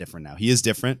not that different now. He is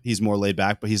different. He's more laid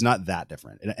back, but he's not that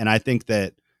different. And I think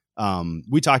that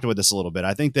we talked about this a little bit.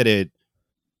 I think that it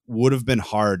would have been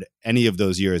hard any of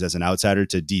those years as an outsider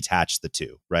to detach the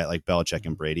two, right? Like Belichick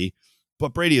and Brady.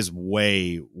 But Brady is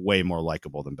way, way more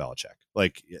likable than Belichick.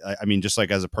 Like, I mean, just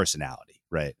like as a personality,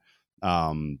 right?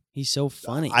 He's so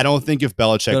funny. I don't think if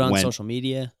Belichick went on went social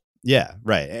media. Yeah,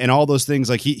 right. And all those things,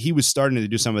 like he was starting to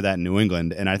do some of that in New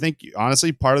England. And I think,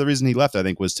 honestly, part of the reason he left, I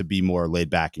think, was to be more laid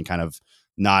back and kind of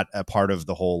not a part of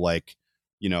the whole, like,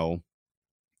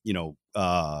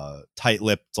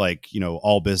 tight-lipped, like,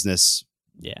 all business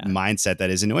mindset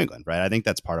that is in New England, right? I think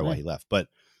that's part of why he left. But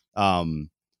to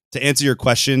answer your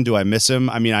question, do I miss him?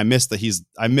 I mean, I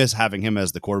miss having him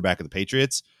as the quarterback of the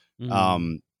Patriots.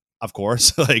 Mm-hmm. Of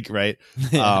course, like, right.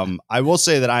 I will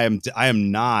say that I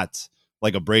am not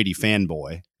like a Brady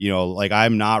fanboy, like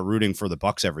I'm not rooting for the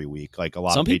Bucs every week. Like a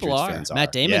lot of Patriots fans are.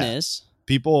 Matt Damon is.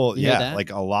 People,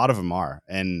 like a lot of them are.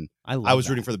 And I was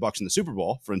rooting for the Bucs in the Super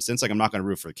Bowl, for instance. Like I'm not going to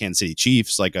root for the Kansas City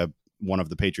Chiefs, like one of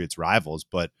the Patriots' rivals,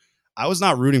 but I was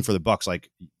not rooting for the Bucs, like,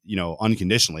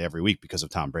 unconditionally every week because of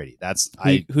Tom Brady.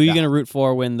 Who are you going to root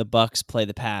for when the Bucs play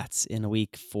the Pats in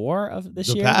week 4 of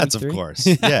this year? The Pats, of course.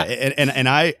 Yeah. And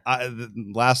I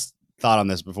the last thought on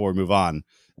this before we move on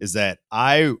is that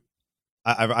I've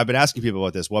been asking people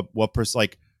about this.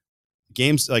 Like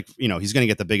games, like, he's going to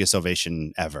get the biggest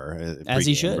ovation ever. As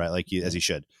he should. Right? Like as he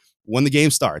should. When the game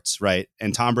starts, right,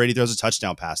 and Tom Brady throws a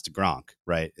touchdown pass to Gronk,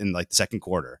 right, in like the second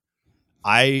quarter,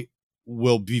 I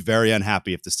will be very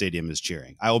unhappy if the stadium is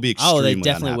cheering. I will be extremely they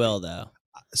definitely unhappy. Will, though.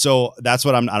 So that's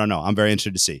what I don't know. I'm very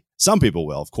interested to see. Some people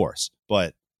will, of course,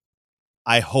 but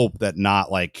I hope that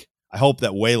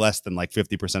way less than like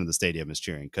 50% of the stadium is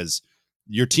cheering, because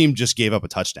your team just gave up a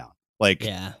touchdown. Like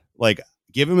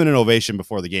give him an ovation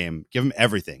before the game. Give him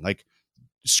everything. Like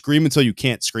scream until you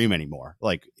can't scream anymore,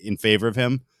 like in favor of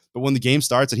him. But when the game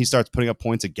starts and he starts putting up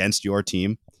points against your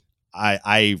team,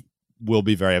 I will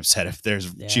be very upset if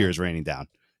there's cheers raining down.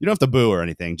 You don't have to boo or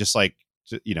anything. Just like,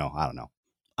 I don't know.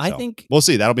 I think we'll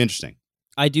see. That'll be interesting.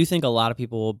 I do think a lot of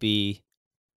people will be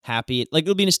happy. Like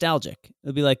it'll be nostalgic.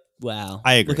 It'll be like, wow,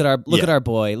 I agree. Look at our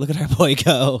boy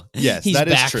go. Yes, he's that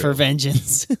is back true. for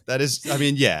vengeance. That is, I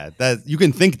mean, yeah, that you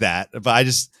can think that, but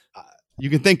you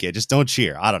can think it. Just don't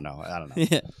cheer. I don't know.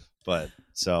 Yeah. But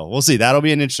so we'll see. That'll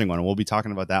be an interesting one. We'll be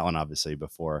talking about that one obviously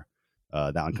before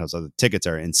that one comes. So the tickets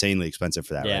are insanely expensive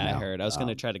for that right now. Yeah, I heard. I was going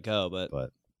to try to go,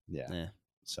 but yeah.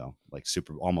 So like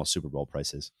almost Super Bowl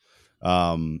prices.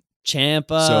 Champa.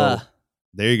 So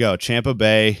there you go. Champa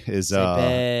Bay is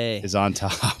on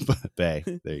top. Bay.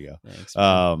 There you go. Thanks,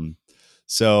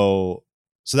 so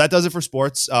that does it for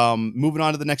sports. Moving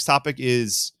on to the next topic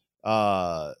is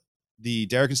the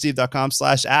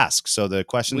DerekandSteve.com/ask. So the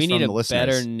questions from the listeners. We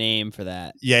need a better name for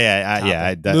that.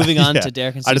 Moving on to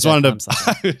DerekandSteve.com. I just wanted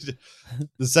to.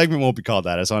 The segment won't be called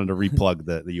that. I just wanted to replug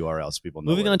the URL so people know.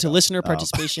 Moving on to listener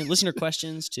participation, listener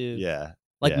questions to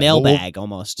like mailbag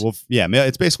almost.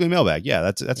 It's basically a mailbag. Yeah,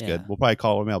 that's good. We'll probably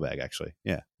call it a mailbag actually.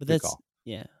 Yeah, but that's call.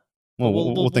 Yeah. Well,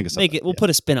 we'll think of something. We'll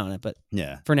put a spin on it, but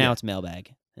for now it's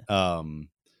mailbag.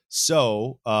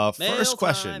 So first time.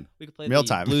 question. We could play mail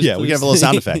time. Blues We can have a little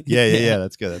sound effect. Yeah.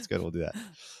 That's good. We'll do that.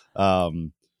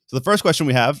 So the first question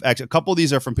we have, actually, a couple of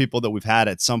these are from people that we've had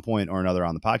at some point or another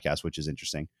on the podcast, which is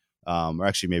interesting. Or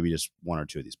actually maybe just one or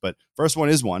two of these. But first one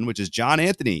is which is John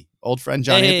Anthony, old friend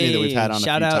John Anthony that we've had on a few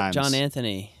times. Shout out John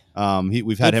Anthony.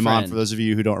 We've had Good him on friend. for those of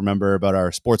you who don't remember about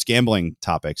our sports gambling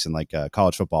topics and like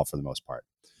college football for the most part.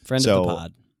 Friend of the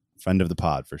pod. Friend of the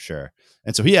pod for sure.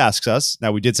 And so he asks us.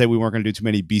 Now we did say we weren't going to do too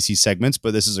many BC segments,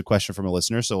 but this is a question from a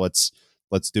listener, so let's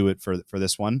do it for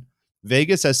this one.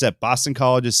 Vegas has set Boston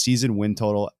College's season win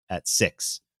total at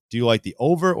 6. Do you like the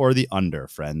over or the under,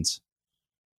 friends?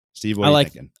 Steve, what are you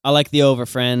thinking? I like the over,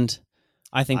 friend.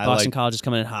 I think Boston College is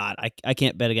coming in hot. I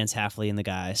can't bet against Hafley and the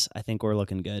guys. I think we're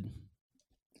looking good.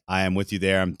 I am with you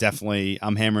there.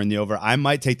 I'm hammering the over. I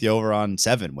might take the over on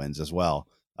 7 wins as well.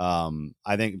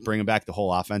 I think bringing back the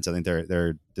whole offense, I think there's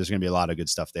going to be a lot of good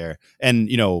stuff there. And,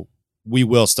 we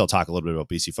will still talk a little bit about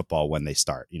BC football when they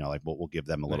start, like we'll give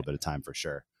them a little bit of time for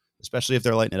sure, especially if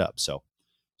they're lighting it up. So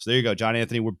there you go. John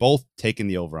Anthony, we're both taking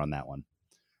the over on that one.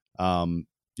 You want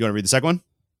to read the second one?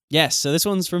 Yes. So this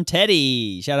one's from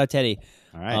Teddy. Shout out Teddy.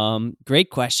 All right. Great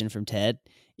question from Ted.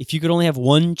 If you could only have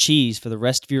one cheese for the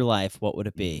rest of your life, what would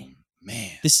it be?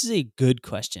 Man. This is a good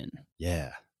question.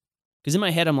 Yeah. Because in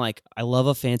my head, I'm like, I love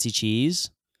a fancy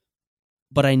cheese,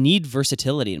 but I need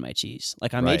versatility in my cheese.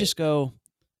 Like I may just go,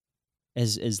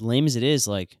 as lame as it is,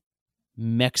 like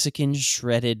Mexican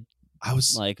shredded,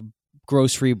 like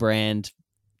grocery brand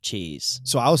cheese.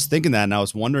 So I was thinking that, and I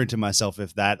was wondering to myself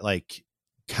if that like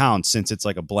counts since it's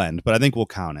like a blend, but I think we'll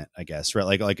count it, I guess, right?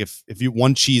 Like if you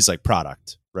one cheese like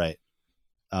product, right?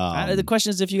 The question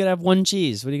is if you could have one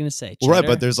cheese, what are you going to say? Well, right,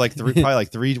 but there's like probably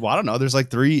like 3. Well, I don't know. There's like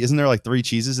 3. Isn't there like 3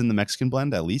 cheeses in the Mexican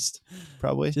blend at least?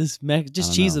 Probably just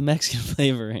cheese with Mexican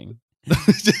flavoring.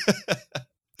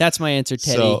 That's my answer,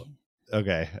 Teddy. So,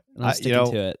 okay, and I'm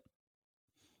sticking to it.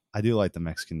 I do like the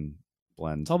Mexican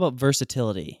blend. It's all about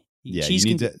versatility. Yeah, cheese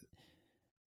you need to.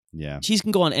 Yeah, cheese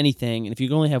can go on anything, and if you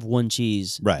can only have one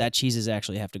cheese, right, that cheeses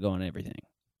actually have to go on everything.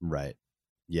 Right.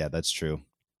 Yeah, that's true.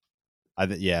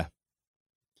 Yeah.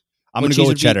 I'm going to go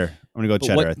with cheddar. I'm going to go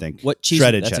cheddar, I think. What cheese?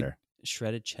 Shredded cheddar.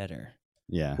 Shredded cheddar.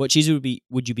 Yeah. What cheese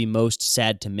would you be most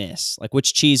sad to miss? Like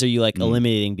which cheese are you like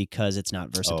eliminating because it's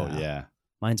not versatile? Oh, yeah.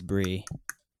 Mine's brie.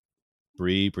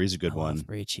 Brie's a good one.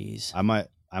 Brie cheese. I might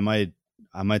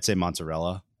say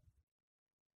mozzarella.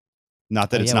 Not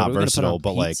that it's not versatile,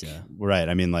 but pizza? like right.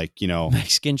 I mean like,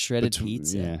 Mexican shredded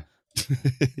pizza.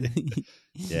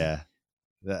 Yeah.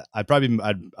 Yeah. I'd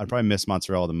probably miss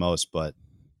mozzarella the most, but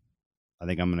I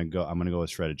think I'm gonna go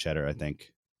with shredded cheddar, I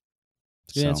think.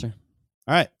 That's a good answer.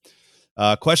 All right.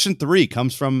 Question 3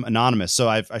 comes from Anonymous. So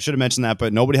I should have mentioned that,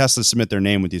 but nobody has to submit their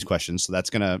name with these questions. So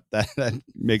that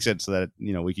makes it so that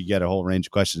we could get a whole range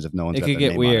of questions if no one's got their name on it. It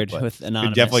could get weird with Anonymous. It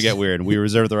could definitely get weird. And we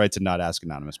reserve the right to not ask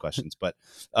anonymous questions. But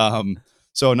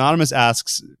so Anonymous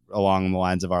asks along the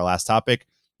lines of our last topic.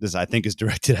 This I think is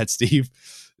directed at Steve.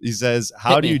 He says,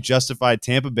 how do you justify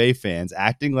Tampa Bay fans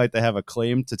acting like they have a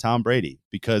claim to Tom Brady?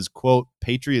 Because, quote,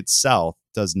 Patriots South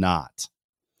does not.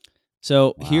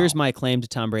 So here's my claim to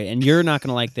Tom Brady. And you're not going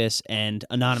to like this, and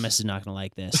Anonymous is not going to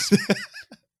like this.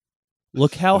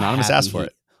 Look how Anonymous asked for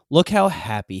it. Look how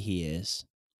happy he is.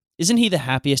 Isn't he the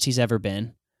happiest he's ever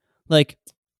been? Like,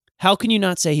 how can you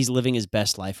not say he's living his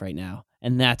best life right now?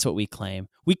 And that's what we claim.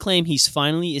 We claim he's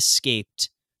finally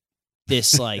escaped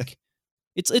this, like...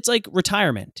 It's like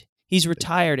retirement. He's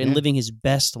retired and living his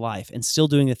best life and still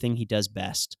doing the thing he does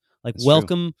best. Like That's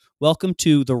welcome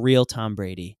to the real Tom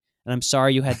Brady. And I'm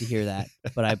sorry you had to hear that,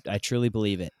 but I truly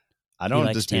believe it. I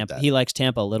don't dispute that. He likes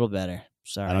Tampa a little better.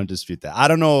 Sorry. I don't dispute that. I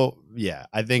don't know. Yeah,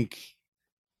 I don't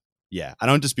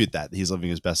dispute that. He's living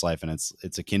his best life and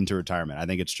it's akin to retirement. I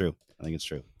think it's true.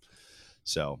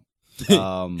 So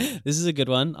this is a good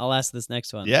one. I'll ask this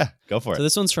next one. Yeah, go for it. So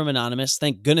this one's from Anonymous.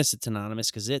 Thank goodness it's anonymous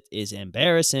because it is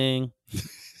embarrassing.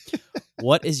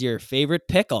 What is your favorite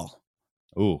pickle?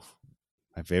 Ooh,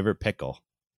 my favorite pickle.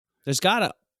 There's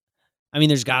gotta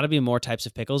be more types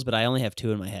of pickles, but I only have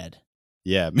 2 in my head.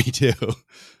 Yeah, me too.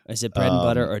 Is it bread and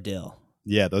butter or dill?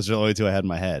 Yeah, those are the only 2 I had in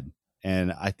my head.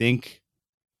 And I think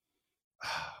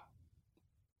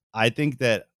I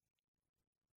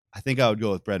would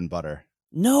go with bread and butter.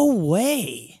 No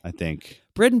way. I think.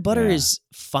 Bread and butter is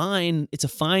fine. It's a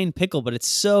fine pickle, but it's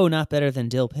so not better than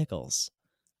dill pickles.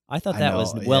 I thought that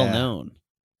was well known.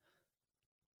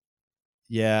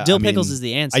 Yeah. Dill pickles is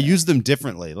the answer. I use them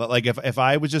differently. Like if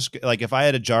I was just like if I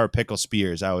had a jar of pickle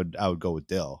spears, I would go with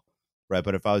dill. Right.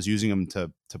 But if I was using them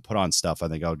to put on stuff, I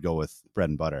think I would go with bread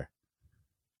and butter.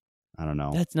 I don't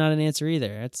know. That's not an answer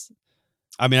either.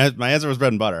 My answer was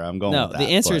bread and butter. I'm going with that.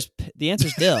 The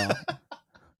answer's dill.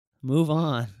 Move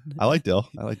on. I like dill.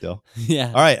 Yeah.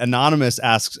 All right. Anonymous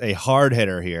asks a hard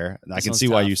hitter here. This I can see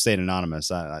why you stayed anonymous.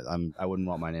 I wouldn't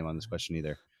want my name on this question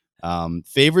either.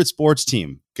 Favorite sports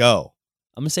team? Go.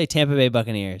 I'm gonna say Tampa Bay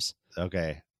Buccaneers.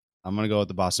 Okay. I'm gonna go with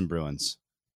the Boston Bruins.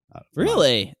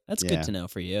 Really? That's Yeah. good to know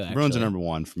for you, actually. Bruins are number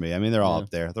one for me. I mean, they're all Yeah. up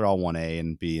there. They're all 1A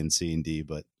and B and C and D,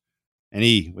 but and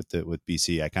E with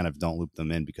BC. I kind of don't loop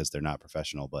them in because they're not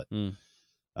professional. But I'm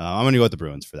going to go with the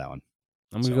Bruins for that one.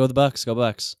 I'm going to go with the Bucks. Go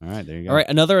Bucks. All right, there you go. All right,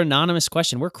 another anonymous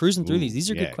question. We're cruising through these.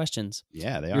 These are yeah. good questions.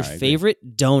 Yeah, they are. Your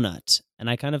favorite donut? And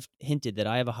I kind of hinted that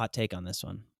I have a hot take on this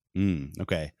one.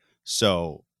 Okay.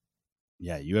 So,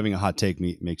 yeah, you having a hot take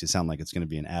makes it sound like it's going to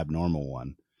be an abnormal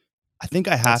one. I think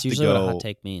I have That's to usually go. what a hot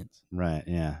take means. Right.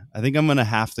 Yeah. I think I'm going to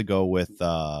have to go with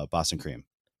Boston Cream.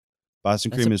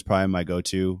 Boston Cream is probably my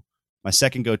go-to. My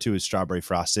second go-to is strawberry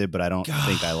frosted, but I don't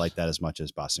think I like that as much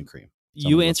as Boston Cream. So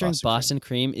you answering Boston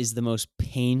Cream is the most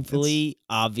painfully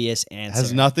obvious answer. It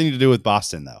has nothing to do with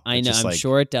Boston, though. I know. I'm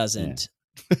sure it doesn't.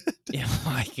 Yeah. Oh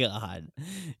my God,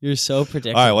 you're so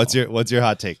predictable. All right. What's your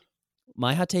hot take?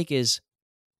 My hot take is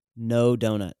no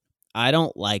donut. I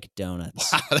don't like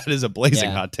donuts. Wow, that is a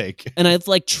blazing hot take. And I've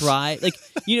tried,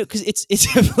 because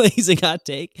it's a blazing hot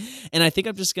take. And I think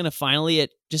I'm just gonna finally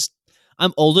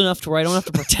I'm old enough to where I don't have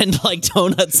to pretend to like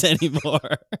donuts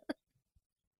anymore.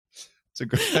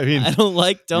 I don't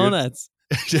like donuts.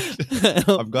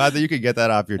 I'm glad that you could get that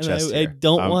off your chest. I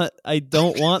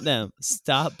don't want them.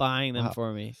 Stop buying them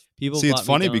for me. People see, it's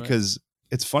funny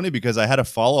because I had a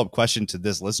follow-up question to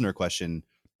this listener question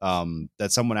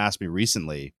that someone asked me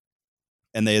recently,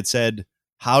 and they had said,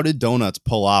 how did donuts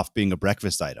pull off being a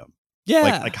breakfast item?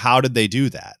 Yeah. Like how did they do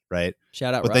that? Right.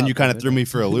 Shout out But Rob, then you kind of threw me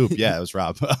for a loop. Yeah, it was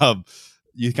Rob.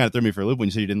 You kind of threw me for a loop when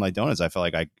you said you didn't like donuts. I felt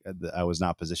like I was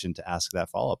not positioned to ask that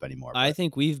follow-up anymore. I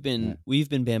think we've been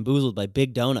bamboozled by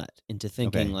Big Donut into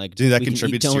thinking do that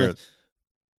contributes to your...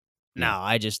 No,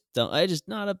 I just don't. You just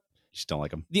don't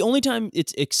like them. The only time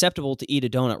it's acceptable to eat a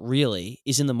donut really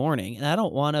is in the morning, and I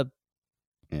don't want a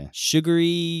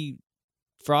sugary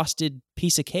frosted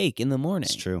piece of cake in the morning.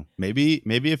 It's true. Maybe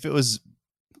if it was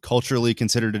culturally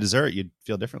considered a dessert, you'd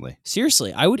feel differently.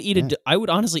 Seriously, I would eat I would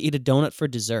honestly eat a donut for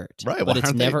dessert. Right, but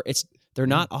it's never. They're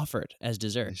not offered as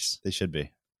desserts. They should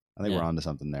be. I think we're onto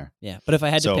something there. Yeah, but if I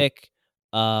had to pick,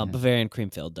 Bavarian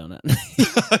cream-filled donut.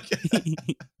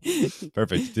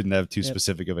 Perfect. Didn't have too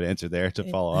specific of an answer there to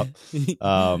follow up.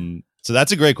 So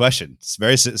that's a great question. It's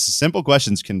very simple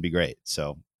questions can be great.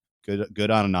 So good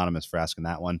on Anonymous for asking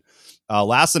that one.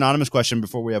 Last anonymous question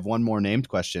before we have one more named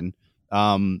question.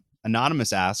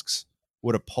 Anonymous asks,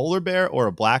 would a polar bear or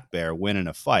a black bear win in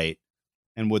a fight?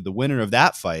 And would the winner of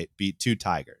that fight beat two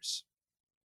tigers?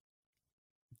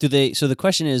 So the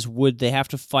question is, would they have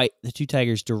to fight the two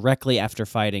tigers directly after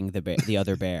fighting the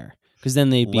other bear? Because then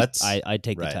they beat. I'd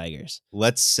take the tigers.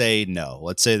 Let's say no.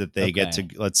 Let's say that they get to.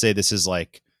 Let's say this is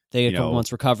like they get a couple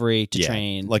months recovery to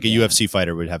train. Like a UFC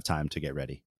fighter would have time to get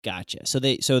ready. Gotcha. So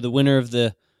the winner of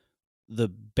the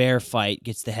bear fight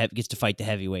gets to fight the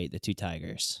heavyweight, the two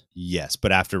tigers. Yes,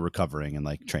 but after recovering and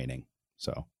like training.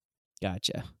 So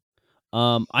gotcha.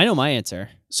 I know my answer.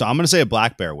 So I'm gonna say a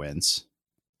black bear wins.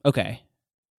 Okay.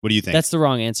 What do you think? That's the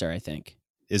wrong answer, I think.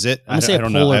 Is it? I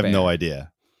don't know. I have no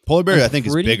idea. Polar bear, I think,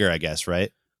 is bigger, I guess,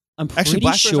 right? I'm pretty Actually,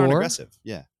 black sure. bears aren't aggressive.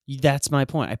 Yeah. That's my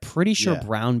point. I'm pretty sure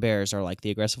brown bears are like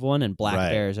the aggressive one and black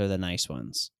bears are the nice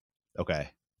ones. Okay.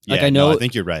 Like I know. I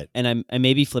think you're right. And I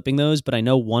may be flipping those, but I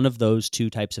know one of those two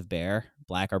types of bear,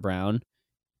 black or brown,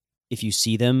 if you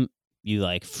see them, you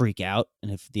like freak out.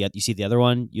 And if you see the other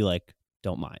one, you like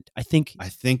don't mind. I think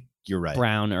you're right.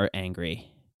 Brown are angry.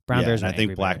 Brown bears are angry. I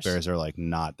think black bears are like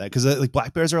not that, because like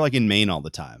black bears are like in Maine all the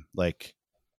time. Like,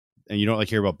 and you don't like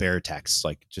hear about bear attacks,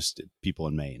 like just people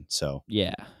in Maine. So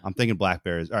yeah, I'm thinking black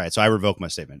bears. All right, so I revoke my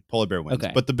statement. Polar bear wins.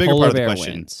 Okay. But the bigger part of the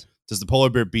question: wins. Does the polar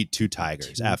bear beat two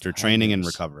tigers after training and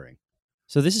recovering?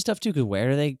 So this is tough too, because where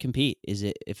do they compete? Is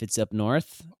it if it's up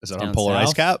north? Is it on polar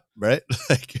ice cap? Right?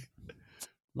 Like a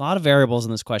lot of variables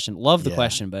in this question. Love the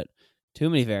question, but too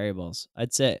many variables. I'm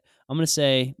going to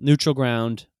say neutral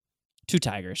ground, two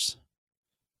tigers.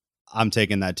 I'm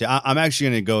taking that too. I'm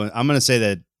actually going to go. I'm going to say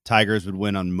that tigers would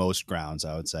win on most grounds.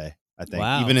 I would say. I think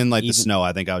even in like the snow,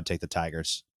 I think I would take the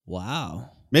tigers. Wow.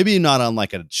 Maybe not on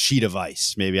like a sheet of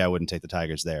ice. Maybe I wouldn't take the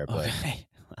tigers there, but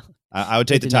I would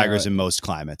take the tigers in most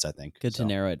climates. I think. Good to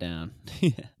narrow it down.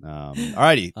 All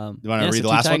righty. You want to read the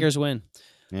last one? Tigers win.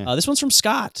 Yeah. This one's from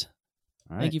Scott.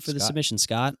 All right, thank you for the submission,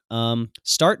 Scott.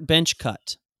 Start, bench,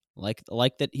 cut. Like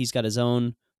that he's got his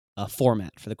own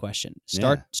format for the question.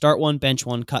 Start one, bench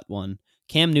one, cut one.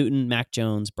 Cam Newton, Mac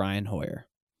Jones, Brian Hoyer.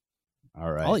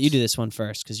 All right. I'll let you do this one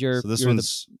first because you're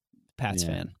the Pats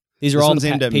fan. These are this all the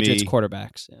aimed at Patriots me.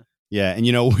 quarterbacks. Yeah, and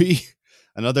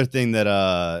another thing that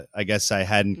I guess I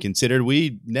hadn't considered,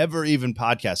 we never even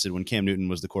podcasted when Cam Newton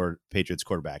was the Patriots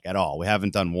quarterback at all. We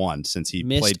haven't done one since he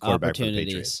played quarterback for the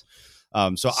Patriots.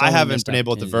 So So I many haven't missed been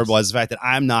able to opportunities. verbalize the fact that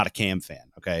I'm not a Cam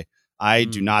fan. Okay. I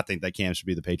do not think that Cam should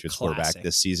be the Patriots quarterback Classic.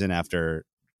 this season after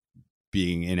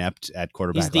being inept at He's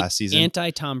quarterback the last season.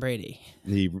 anti-Tom Brady.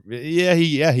 He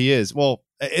is. Well,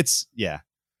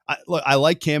 I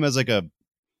like Cam as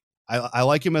I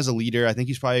like him as a leader. I think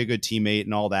he's probably a good teammate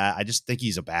and all that. I just think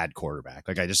he's a bad quarterback.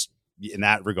 Like in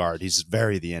that regard, he's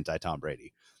very the anti-Tom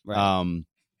Brady. Right.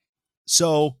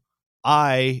 So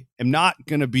I am not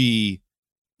going to be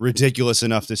ridiculous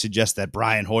enough to suggest that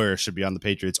Brian Hoyer should be on the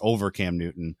Patriots over Cam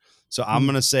Newton. So I'm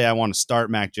going to say I want to start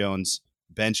Mac Jones,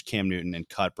 bench Cam Newton, and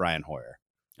cut Brian Hoyer.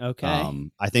 Okay.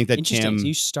 I think that Cam So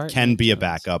you start can Mac be a Jones.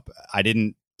 backup. I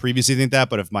didn't previously think that,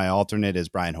 but if my alternate is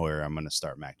Brian Hoyer, I'm going to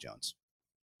start Mac Jones.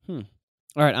 All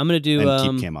right, I'm going to do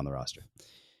and keep Cam on the roster.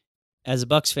 As a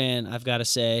Bucs fan, I've got to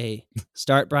say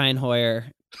start Brian Hoyer,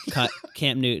 cut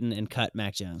Cam Newton, and cut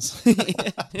Mac Jones.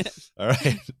 All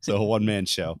right. So a one-man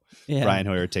show. Yeah. Brian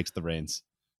Hoyer takes the reins.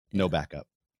 No backup.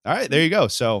 All right, there you go.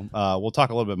 So we'll talk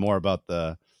a little bit more about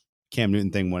the Cam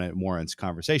Newton thing when it warrants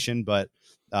conversation, but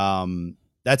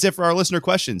that's it for our listener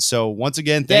questions. So once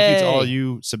again, thank you to all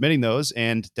you submitting those,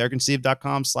 and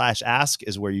DerekandSteve.com/ask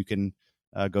is where you can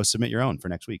go submit your own for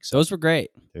next week. So Those were great.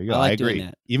 there you go. I like agree. doing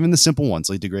that. Even the simple ones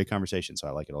lead to great conversation, so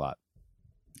I like it a lot.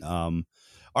 All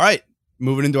right,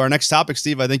 moving into our next topic,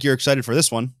 Steve. I think you're excited for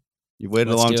this one. You've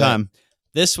waited Let's a long do time.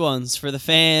 This one's for the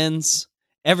fans.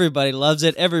 Everybody loves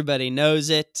it. Everybody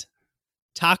knows it.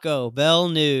 Taco Bell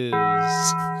news.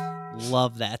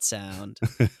 Love that sound.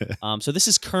 So this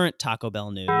is current Taco Bell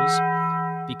news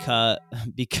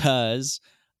because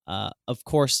of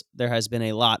course there has been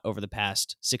a lot over the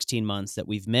past 16 months that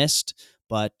we've missed,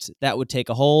 but that would take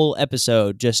a whole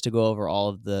episode just to go over all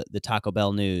of the Taco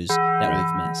Bell news that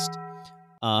we've missed.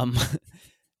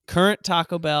 Current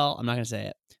Taco Bell, I'm not going to say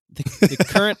it. The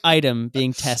current item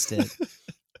being tested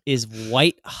is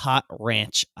White Hot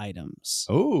Ranch items.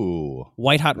 Oh,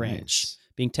 White Hot nice. Ranch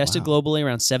being tested globally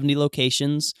around 70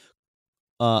 locations.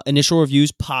 Initial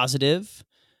reviews positive.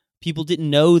 People didn't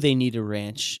know they needed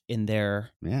ranch in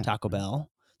their Taco Bell.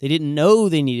 They didn't know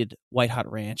they needed White Hot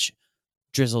Ranch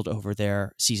drizzled over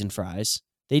their seasoned fries.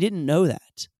 They didn't know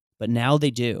that, but now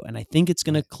they do. And I think it's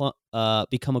going to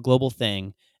become a global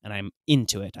thing, and I'm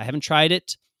into it. I haven't tried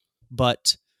it,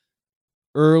 but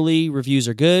early reviews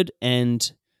are good.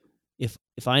 And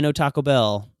if I know Taco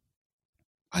Bell,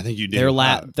 I think you do. Their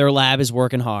lab is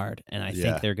working hard, and I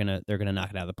think they're gonna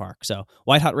knock it out of the park. So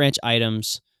White Hot Ranch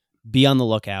items, be on the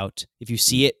lookout. If you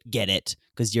see it, get it,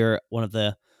 because you're one of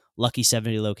the lucky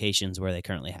 70 locations where they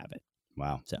currently have it.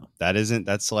 Wow. So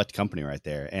that's select company right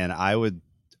there. And I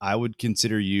would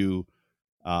consider you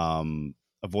a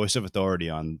voice of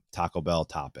authority on Taco Bell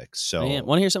topics. So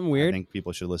want to hear something weird? I think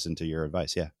people should listen to your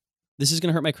advice. Yeah. This is going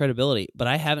to hurt my credibility, but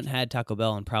I haven't had Taco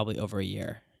Bell in probably over a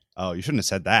year. Oh, you shouldn't have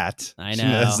said that. I know.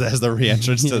 As the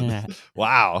re-entrance to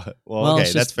wow. Well,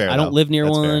 okay, that's fair. I don't live near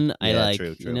one. Fair. I like,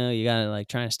 true. you gotta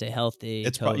trying to stay healthy.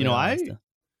 It's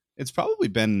it's probably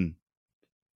been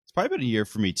a year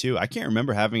for me too. I can't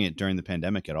remember having it during the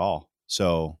pandemic at all.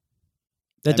 So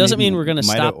that doesn't mean we're going to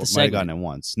stop the segment. Might have gotten it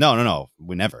once. No.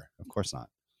 We never. Of course not.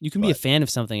 You can be a fan of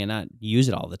something and not use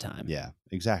it all the time. Yeah,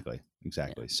 exactly.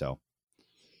 Yeah. So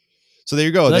there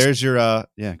you go. There's your go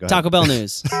ahead. Taco Bell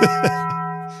news.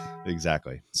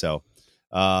 Exactly. So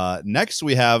next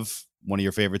we have one of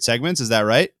your favorite segments. Is that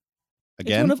right?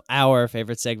 Again, it's one of our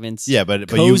favorite segments. Yeah, but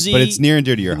Cozy... but it's near and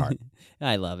dear to your heart.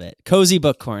 I love it. Cozy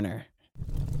Book Corner.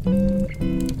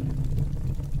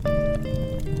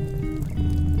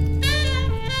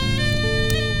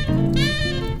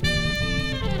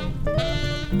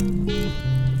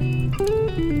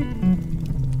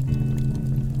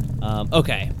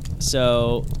 Okay,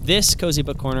 so this Cozy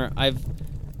Book Corner,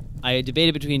 I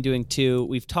debated between doing two.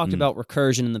 We've talked about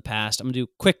recursion in the past. I'm gonna do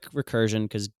quick recursion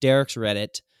because Derek's read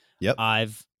it. Yep. I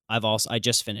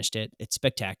just finished it. It's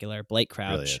spectacular. Blake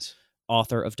Crouch, really is.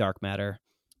 Author of Dark Matter.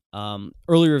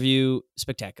 Early review,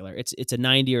 spectacular. It's a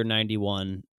 90 or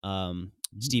 91.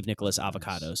 Steve Nicholas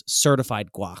Avocados,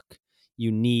 certified guac.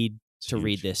 You need to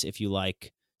read this if you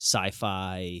like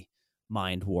sci-fi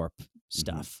mind warp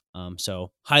stuff.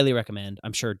 So highly recommend.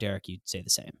 I'm sure Derek, you'd say the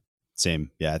same.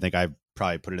 Same. Yeah, I think I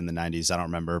probably put it in the 90s. I don't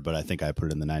remember, but I think I put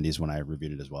it in the 90s when I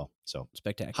reviewed it as well. So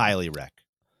spectacular. Highly rec.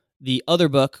 The other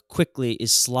book, quickly,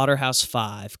 is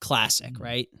Slaughterhouse-Five. Classic,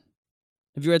 right?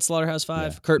 Have you read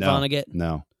Slaughterhouse-Five? Yeah. Kurt Vonnegut?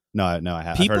 No, I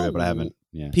have. I've heard of it, but I haven't.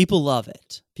 Yeah. People love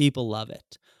it.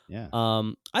 Yeah.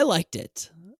 I liked it.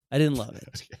 I didn't love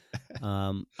it.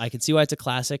 I can see why it's a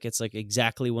classic. It's like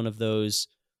exactly one of those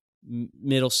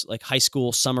high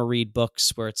school summer read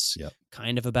books where it's Yep.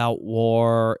 kind of about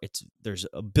war. There's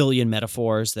a billion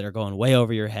metaphors that are going way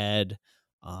over your head.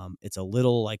 It's a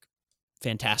little like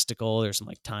fantastical. There's some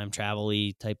like time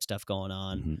travel-y type stuff going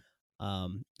on.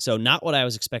 So not what I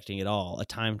was expecting at all. A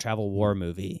time travel war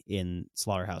movie in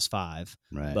Slaughterhouse 5.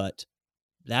 Right. But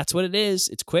that's what it is.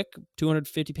 It's quick,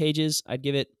 250 pages. I'd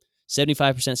give it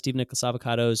 75% Steve Nicholas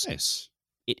avocados. Nice.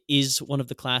 It is one of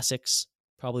the classics.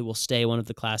 Probably will stay one of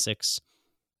the classics.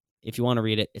 If you want to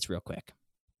read it, it's real quick.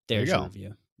 There's your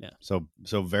review. Yeah. So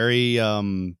very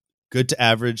good to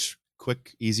average,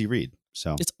 quick, easy read.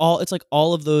 So it's like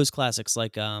all of those classics,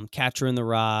 like Catcher in the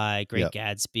Rye, Great Yep.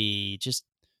 Gatsby, just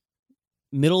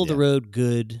middle of the road,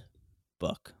 good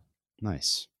book.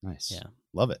 Nice. Yeah.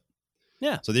 Love it.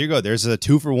 Yeah. So there you go. There's a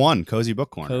 2-for-1 Cozy Book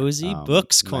Corner. Cozy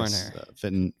Books nice, Corner.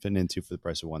 Fitting in 2 for the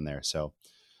price of 1 there. So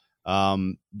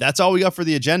that's all we got for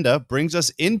the agenda. Brings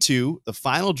us into the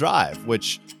final drive,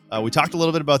 which we talked a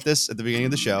little bit about this at the beginning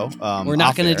of the show. We're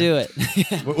not going to do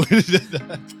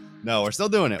it. No, we're still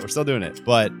doing it.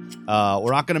 But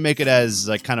we're not going to make it as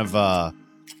like kind of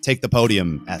take the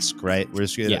podium-esque, right? We're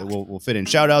just gonna, we'll fit in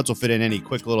shout-outs. We'll fit in any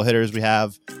quick little hitters we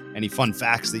have, any fun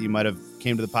facts that you might have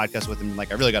came to the podcast with, and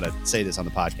like, I really got to say this on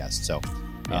the podcast. So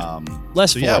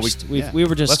less forced. We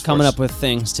were just coming up with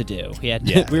things to do. We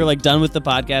were like done with the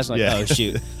podcast. Like, oh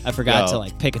shoot, I forgot to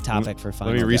like pick a topic for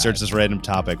final. Let me research this random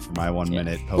topic for my 1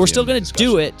 minute. We're still going to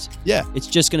do it. Yeah. It's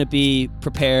just going to be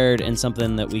prepared and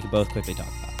something that we can both quickly talk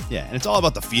about. Yeah, and it's all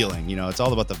about the feeling, it's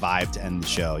all about the vibe to end the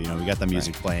show. We got the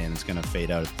music playing, it's gonna fade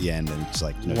out at the end, and it's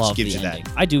like, just gives you ending.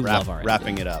 that. I do love our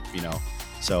wrapping it up,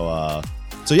 So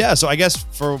I guess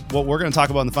for what we're gonna talk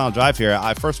about in the final drive here,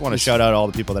 I first want to shout out all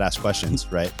the people that asked questions,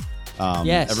 right?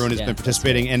 Everyone who's been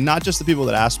participating, and not just the people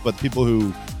that asked, but the people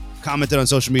who commented on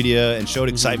social media and showed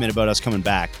excitement about us coming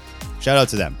back. Shout out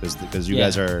to them because you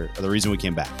guys are the reason we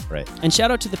came back, right? And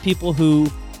shout out to the people who,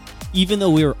 even though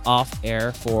we were off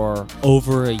air for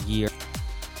over a year,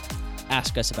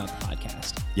 ask us about the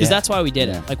podcast. Because that's why we did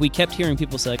it. Like, we kept hearing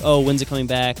people say, like, oh, when's it coming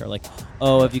back? Or like,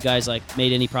 oh, have you guys like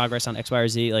made any progress on X, Y, or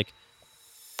Z? Like,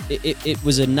 it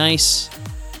was nice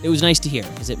to hear,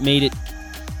 because it made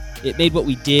what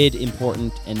we did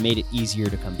important and made it easier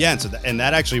to come back. Yeah, and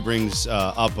that actually brings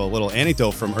up a little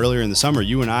anecdote from earlier in the summer.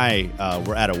 You and I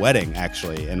were at a wedding,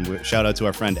 actually, and shout out to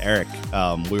our friend Eric.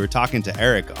 We were talking to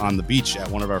Eric on the beach at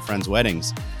one of our friends'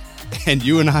 weddings, and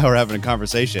you and I were having a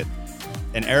conversation,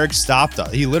 and Eric stopped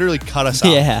us. He literally cut us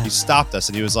off. Yeah. He stopped us,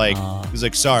 and he was like,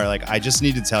 sorry, like, I just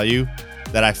need to tell you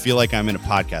that I feel like I'm in a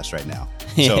podcast right now.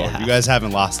 So you guys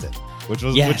haven't lost it, which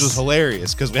was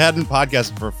hilarious, because we hadn't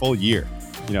podcasted for a full year.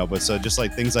 But so just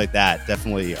like things like that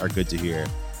definitely are good to hear.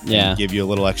 Yeah. And give you a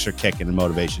little extra kick and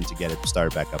motivation to get it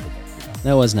started back up again.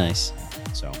 That was nice.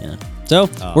 So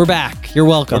we're back. You're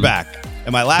welcome. We're back.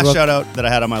 And my last shout out that I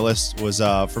had on my list was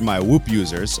for my Whoop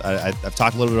users. I've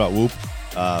talked a little bit about Whoop,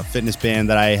 fitness band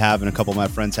that I have and a couple of my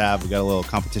friends have. We got a little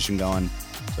competition going.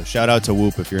 So shout out to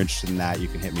Whoop. If you're interested in that, you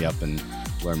can hit me up and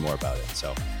learn more about it.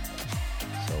 So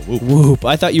Whoop. Whoop.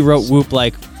 I thought you wrote Whoop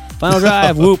like final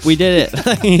drive. Whoop, we did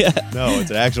it. Yeah. No, it's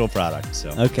an actual product. So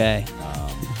okay.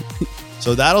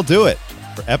 So that'll do it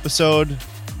for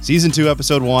season 2,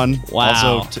 episode 1.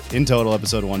 Wow. Also in total,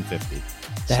 episode 150.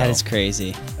 That is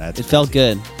crazy. It felt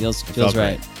good. Feels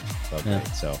right. Felt great.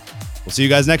 So we'll see you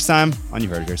guys next time on You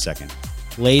Heard It Here Second.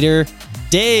 Later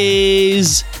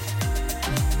days.